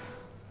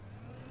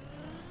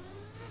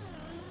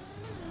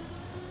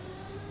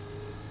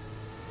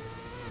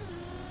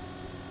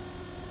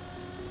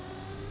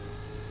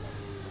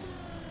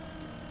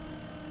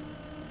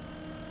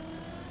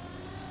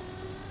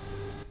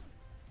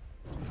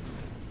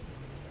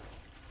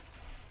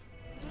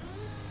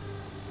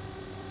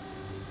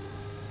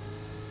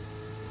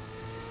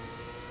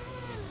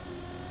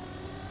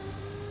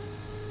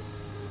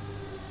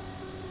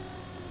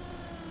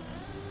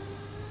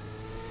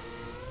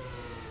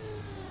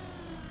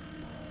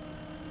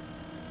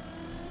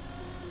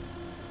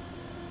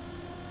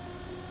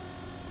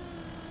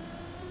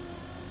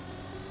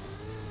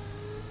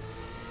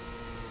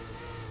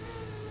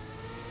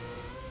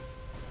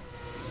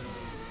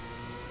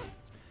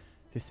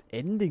 This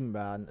ending,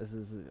 man,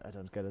 is I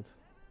don't get it.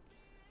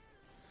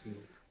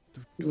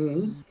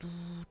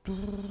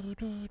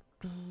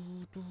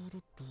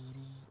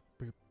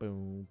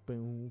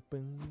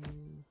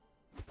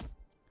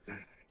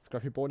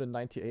 Scruffy born in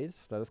 98,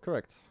 that is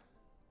correct.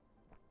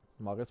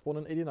 Marius born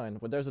in 89.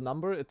 When there's a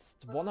number, it's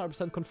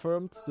 100%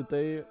 confirmed the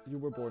day you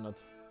were born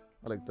at.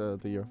 I like the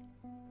year.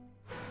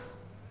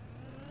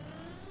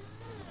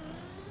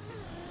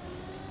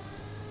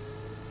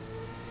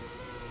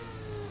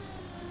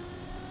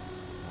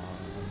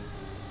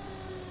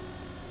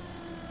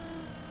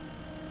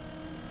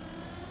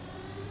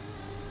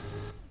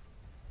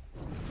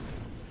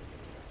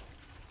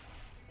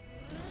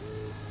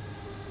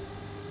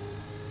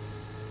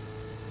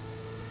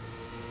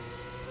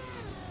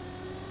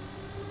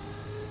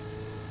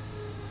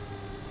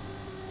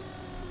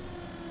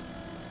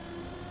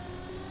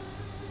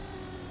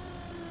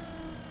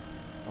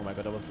 Oh my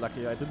god, I was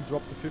lucky. I didn't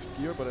drop the 5th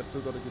gear, but I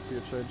still got a good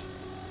gear change.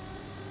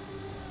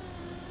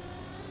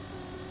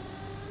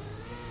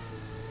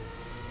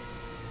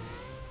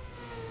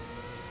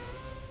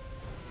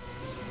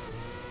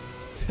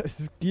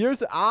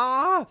 Gears.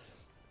 Ah!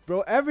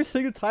 Bro, every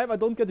single time I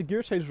don't get the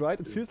gear change right,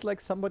 it feels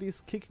like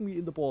somebody's kicking me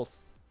in the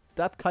balls.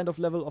 That kind of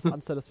level of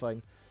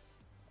unsatisfying.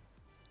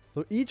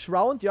 So each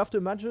round, you have to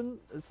imagine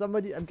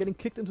I'm getting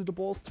kicked into the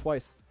balls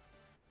twice.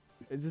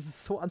 This is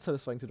so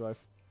unsatisfying to drive.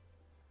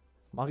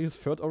 Mario's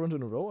 3rd orange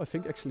in a row? I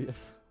think actually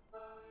yes.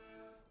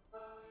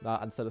 Nah,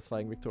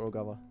 unsatisfying, Victor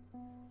Ogawa.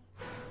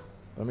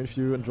 I mean, if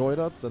you enjoy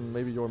that, then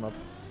maybe your map.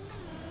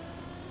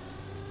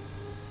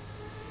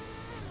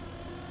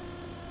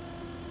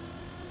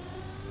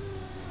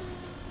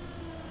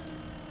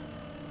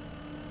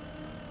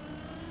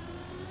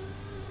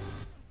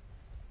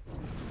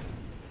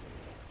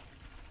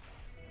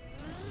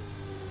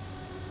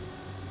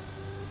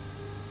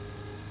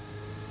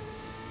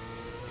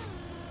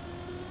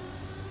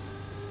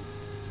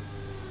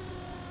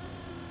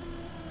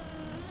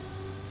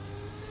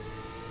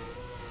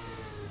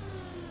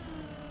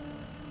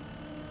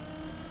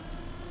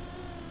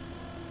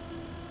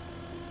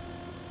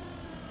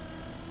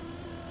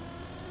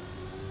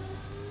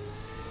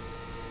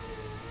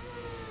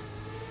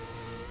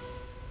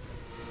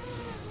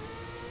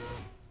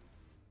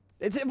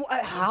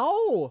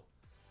 How?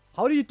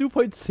 How do you do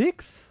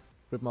 0.6?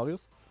 Rip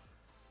Marius.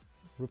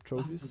 Rip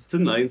trophies. It's the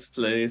 9th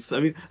place. I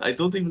mean, I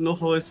don't even know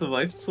how I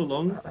survived so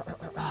long.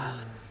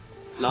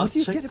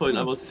 Last checkpoint,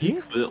 I was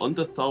equal on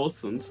the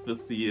 1000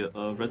 with the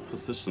red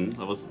position.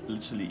 I was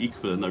literally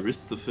equal and I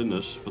risked the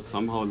finish, but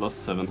somehow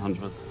lost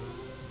 700.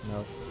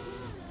 No.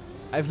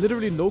 I have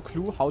literally no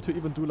clue how to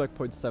even do like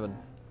 0.7.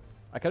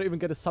 I can't even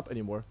get a sub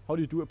anymore. How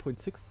do you do a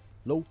 0.6?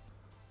 Low.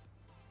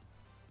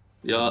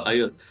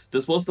 Yeah,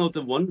 this was not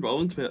the one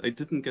round where I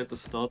didn't get the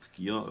start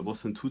gear. I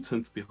was in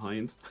 2/10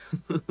 behind.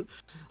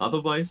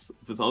 Otherwise,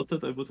 without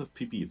that, I would have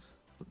PB'd.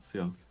 But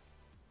yeah.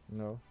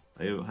 No.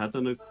 I had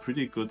a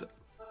pretty good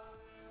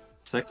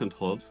second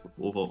half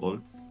overall.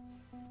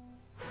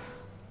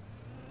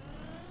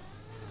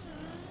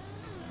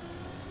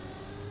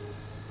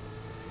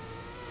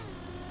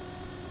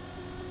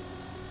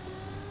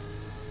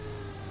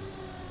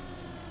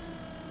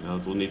 Yeah,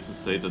 don't need to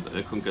say that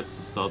Elcon gets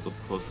the start, of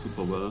course,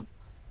 super well.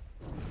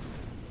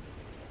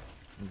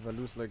 And if I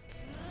lose like...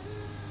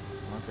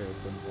 Okay,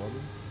 open one.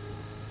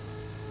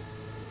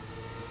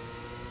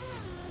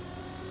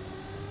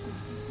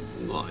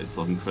 No, I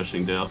saw him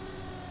crashing there.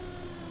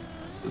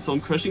 I saw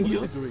him crashing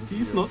here.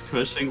 He's not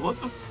crashing.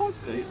 What the fuck?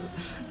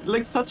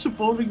 Like such a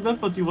boring map,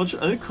 but you watch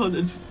Elcon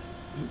and...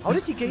 How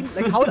did he gain...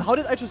 Like how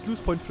did I just lose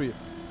 0.3?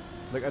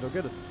 Like I don't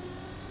get it.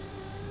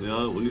 Yeah,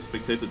 only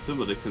spectated him,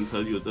 but I can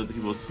tell you that he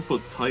was super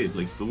tight.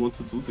 Like, don't want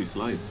to do these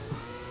lights.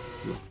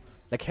 No.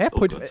 Like, hä?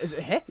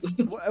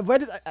 Where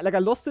did I... Like, I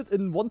lost it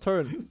in one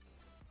turn.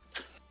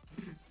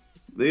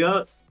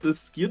 Yeah,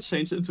 this gear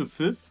changed into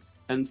 5th,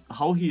 and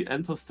how he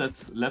enters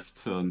that left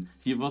turn.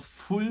 He was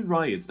full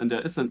right, and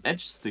there is an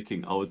edge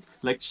sticking out.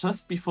 Like,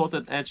 just before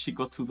that edge, he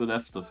got to the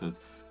left of it.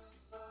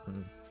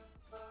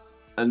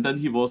 And then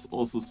he was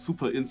also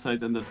super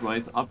inside in that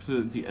right uphill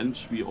in the end.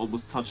 We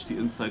almost touched the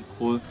inside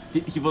pole.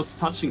 He was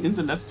touching in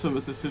the left turn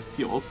with the 5th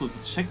gear, also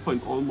the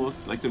checkpoint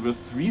almost. Like, there were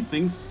 3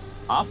 things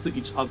after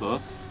each other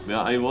where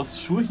I was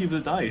sure he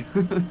will die.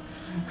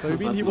 So you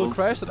mean he will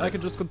crash and I can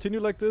just continue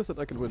like this and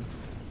I can win?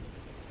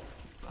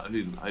 I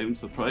mean, I am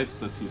surprised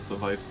that he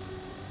survived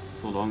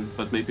so long,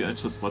 but maybe I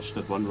just watched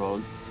that one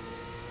round.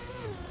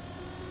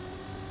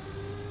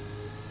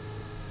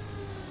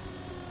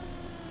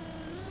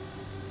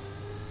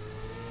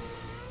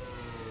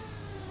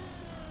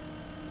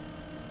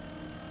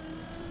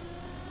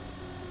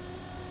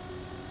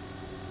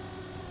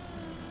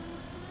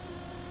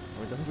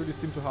 Oh, he doesn't really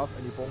seem to have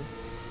any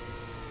bonks.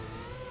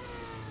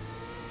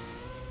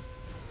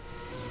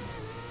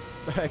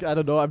 I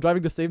don't know, I'm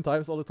driving the same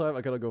times all the time,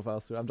 I cannot go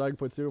faster. I'm driving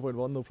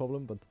 0.0.1, no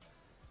problem, but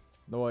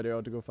no idea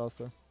how to go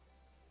faster.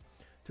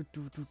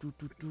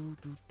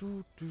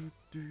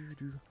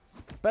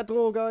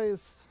 Pedro,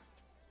 guys!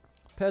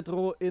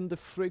 Pedro in the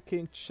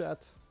freaking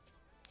chat.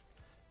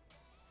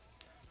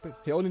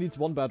 He only needs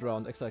 1 bad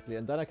round, exactly,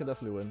 and then I can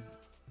definitely win.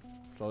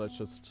 So let's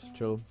just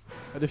chill.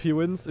 And if he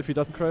wins, if he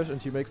doesn't crash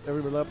and he makes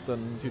every lap,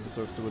 then he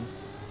deserves to win.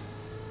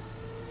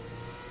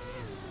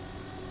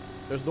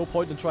 There's no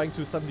point in trying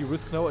to suddenly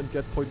risk now and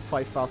get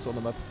 0.5 faster on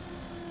the map.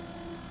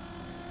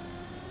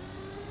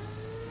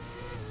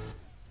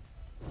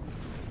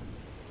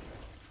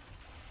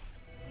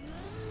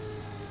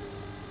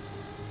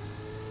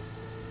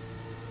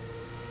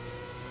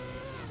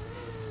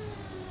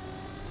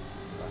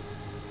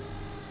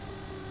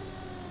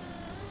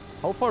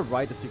 How far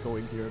right is he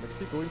going here? Like, is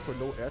he going for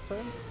no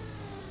airtime?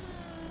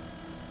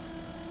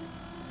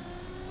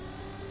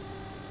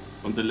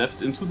 From the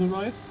left into the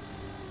right?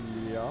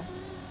 Yeah.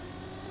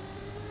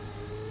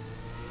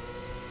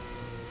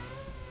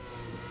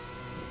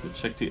 We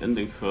check the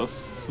ending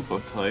first. Super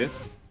tight.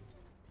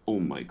 Oh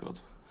my god.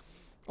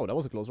 Oh, that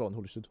was a close round,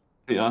 holy shit.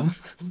 Yeah.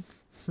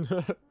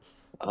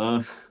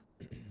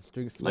 He's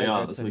doing small Naja, air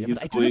also turn. Yeah, but he's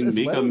I did it going as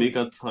mega, well.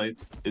 mega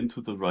tight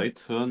into the right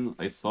turn.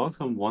 I saw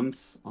him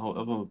once,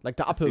 however, Like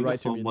the I upper think I right, you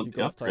saw him mean? once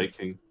He air goes tight.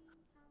 braking.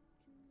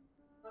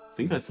 I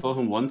think I saw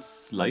him once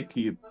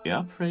slightly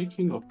air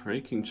braking or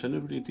braking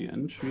generally the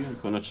entry. I'm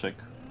gonna check.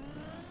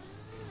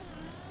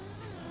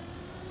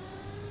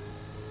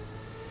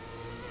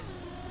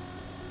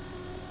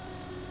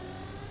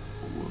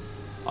 Oh,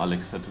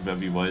 Alex had a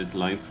very wild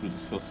line through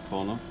this first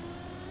corner.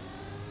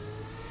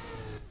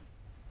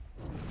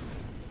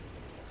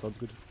 Sounds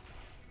good.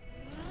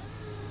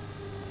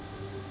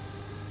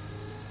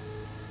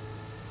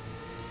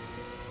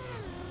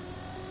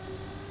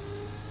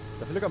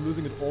 I feel like I'm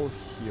losing it all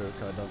here,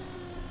 kinda.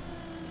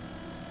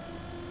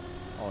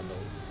 Oh no.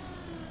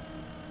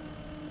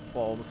 Oh,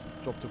 I almost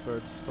dropped to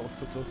third. That was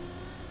so close.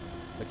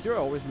 Like here I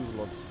always lose a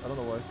lot. I don't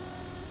know why.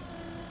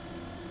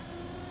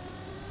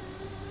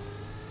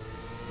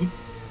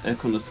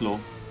 Elcon is slow.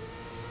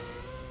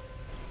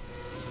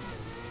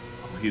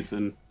 Oh, he's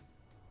in.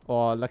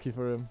 Oh, lucky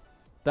for him.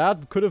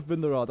 That could have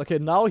been the route. Okay,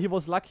 now he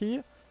was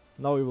lucky.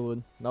 Now he will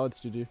win. Now it's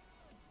GG.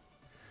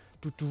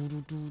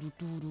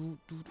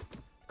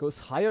 Goes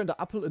higher in the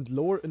uphill and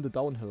lower in the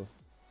downhill.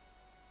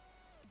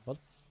 What?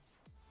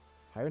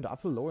 Higher in the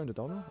uphill, lower in the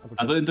downhill?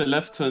 Although in the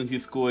left turn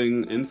he's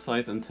going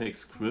inside and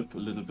takes grip a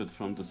little bit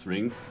from this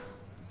ring.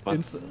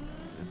 But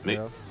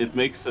it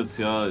makes it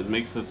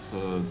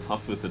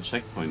tough with the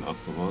checkpoint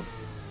afterwards.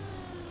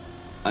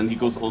 And he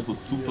goes also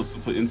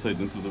super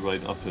inside into the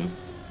right uphill.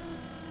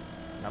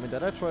 I mean,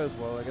 that I try as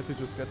well. I guess he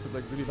just gets it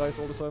like really nice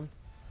all the time.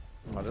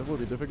 Oh, that will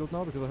be difficult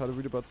now because I had a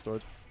really bad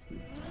start.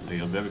 Yeah,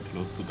 you're very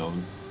close to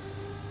down.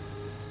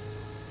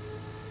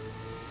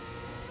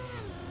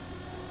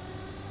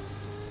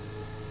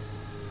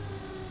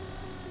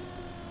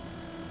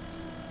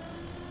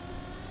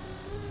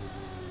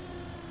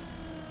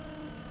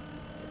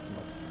 That's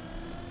mud.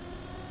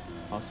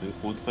 Passing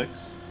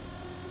Roadrex.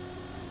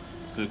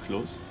 Still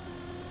close.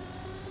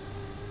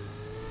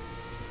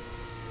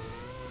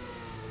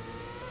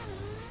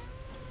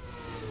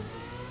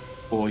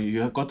 Oh,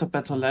 you got a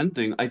better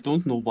landing. I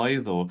don't know why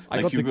though.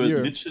 I got you the were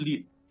gear.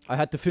 literally. I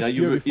had the fifth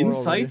you gear were before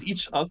inside already.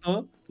 each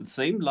other,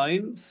 same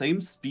line,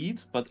 same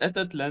speed, but at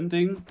that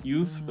landing,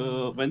 you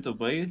went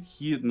away.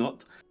 He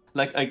not.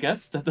 Like, I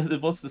guess that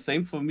it was the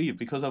same for me,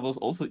 because I was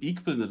also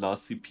equal in the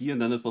last CP,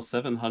 and then it was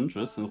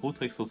 700s, and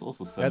Roadrex was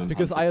also 700s. Yeah, it's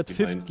because I had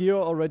behind. 5th gear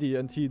already,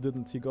 and he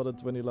didn't. He got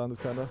it when he landed,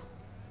 kinda.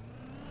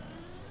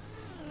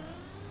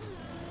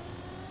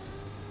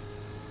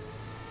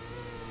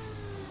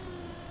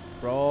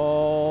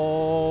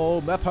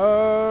 Bro,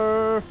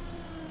 mapper!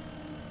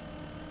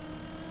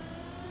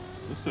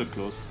 We're still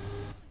close.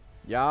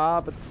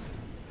 Yeah, but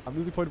I'm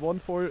losing 0.1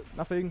 for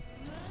nothing.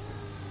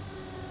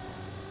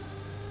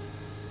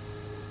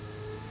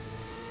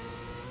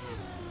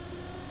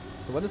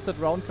 So when is that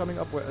round coming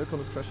up where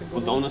Elcon is crashing? Go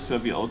down is where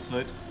we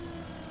outside.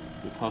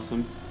 We pass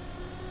him.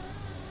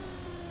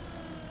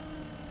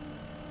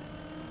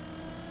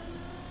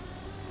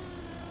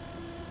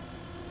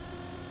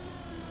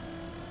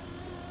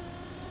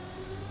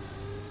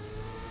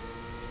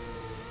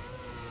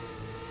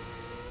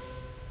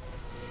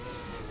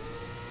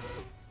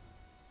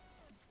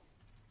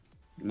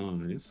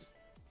 Nice.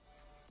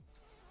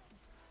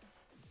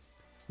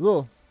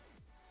 So.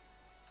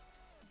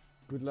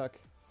 Good luck.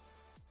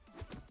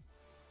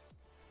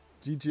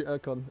 GG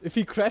Elcon. If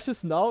he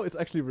crashes now, it's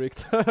actually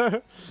rigged.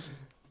 That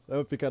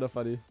would be kind of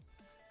funny.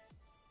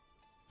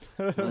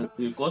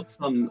 You got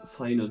some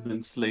final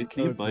wins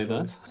lately by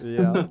that.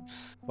 Yeah.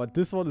 But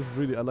this one is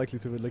really unlikely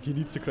to win. Like, he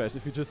needs to crash.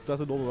 If he just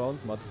does a normal round,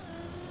 mud.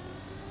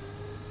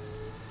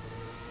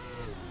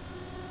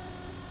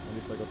 At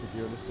least I got the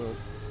gear in the start.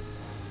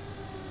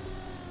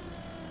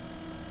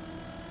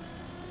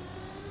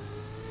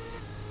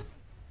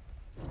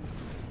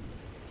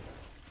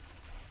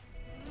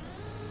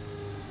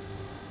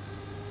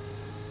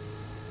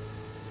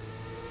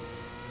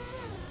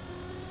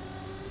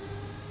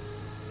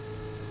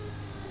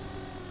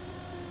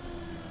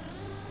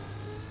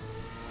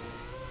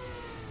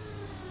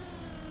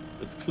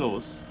 It's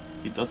close.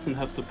 He doesn't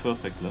have the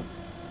perfect lap.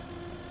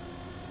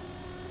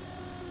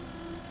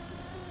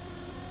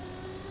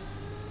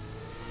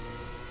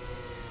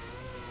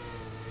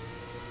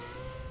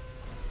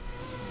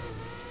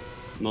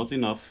 Not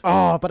enough.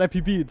 Oh, but I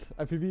PB'd.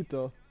 I PB'd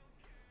though.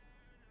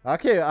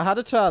 Okay, I had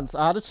a chance.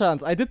 I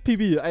did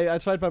PB. I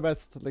tried my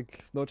best.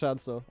 Like, no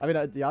chance though. I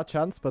mean, yeah,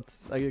 chance, but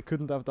I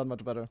couldn't have done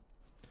much better.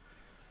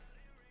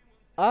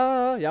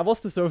 Yeah,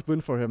 was deserved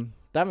win for him.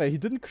 Damn it, he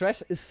didn't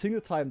crash a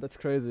single time. That's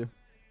crazy.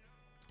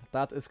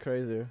 That is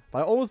crazy. But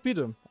I almost beat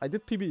him. I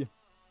did PB.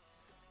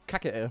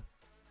 Kacke, ey.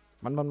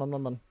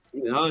 Mann.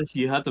 Yeah,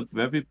 he had a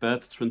very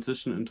bad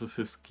transition into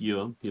 5th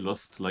gear. He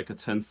lost like a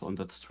 10th on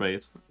that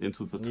straight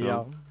into the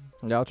turn.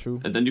 Yeah, true.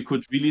 And then you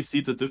could really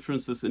see the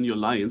differences in your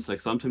lines.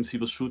 Like sometimes he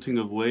was shooting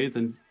away,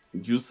 then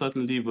you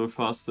suddenly were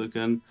faster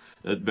again.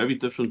 A very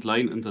different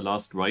line in the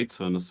last right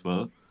turn as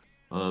well.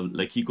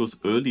 Like he goes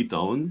early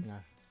down. Yeah.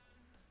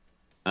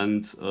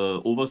 And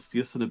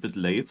oversteers then a bit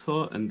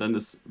later, and then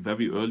is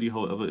very early,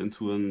 however,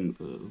 into an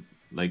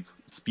like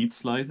speed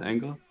slide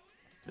angle,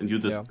 and you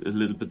did Yeah. a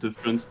little bit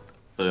different.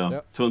 So yeah,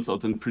 Yeah. turns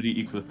out then pretty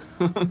equal.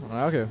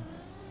 Okay.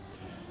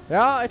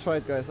 Yeah, I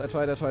tried, guys. I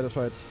tried.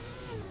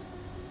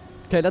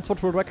 Okay, let's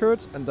watch world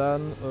record, and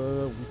then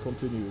we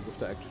continue with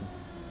the action.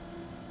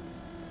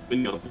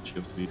 Mini RPG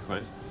of the week,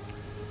 right?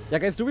 Yeah,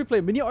 guys, do we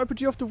play mini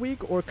RPG of the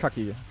week or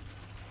Kaki?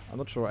 I'm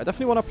not sure. I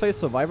definitely want to play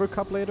Survivor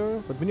Cup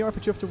later, but mini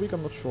RPG of the week,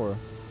 I'm not sure.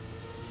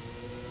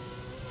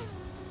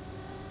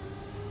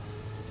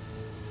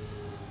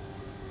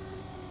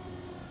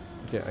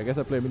 Okay, I guess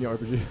I play mini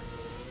RPG.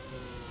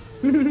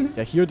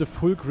 Yeah, here the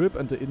full grip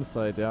and the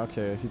inside. Yeah,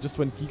 okay. He just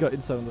went Giga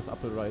inside on this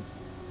upper right.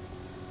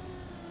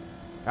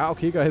 Yeah,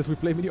 okay, guys, we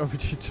play mini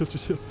RPG. Chill,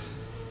 chill, chill.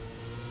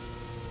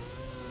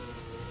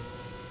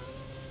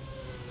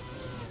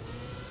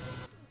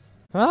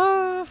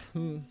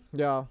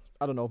 Yeah,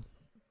 I don't know.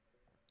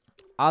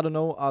 I don't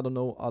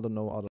know.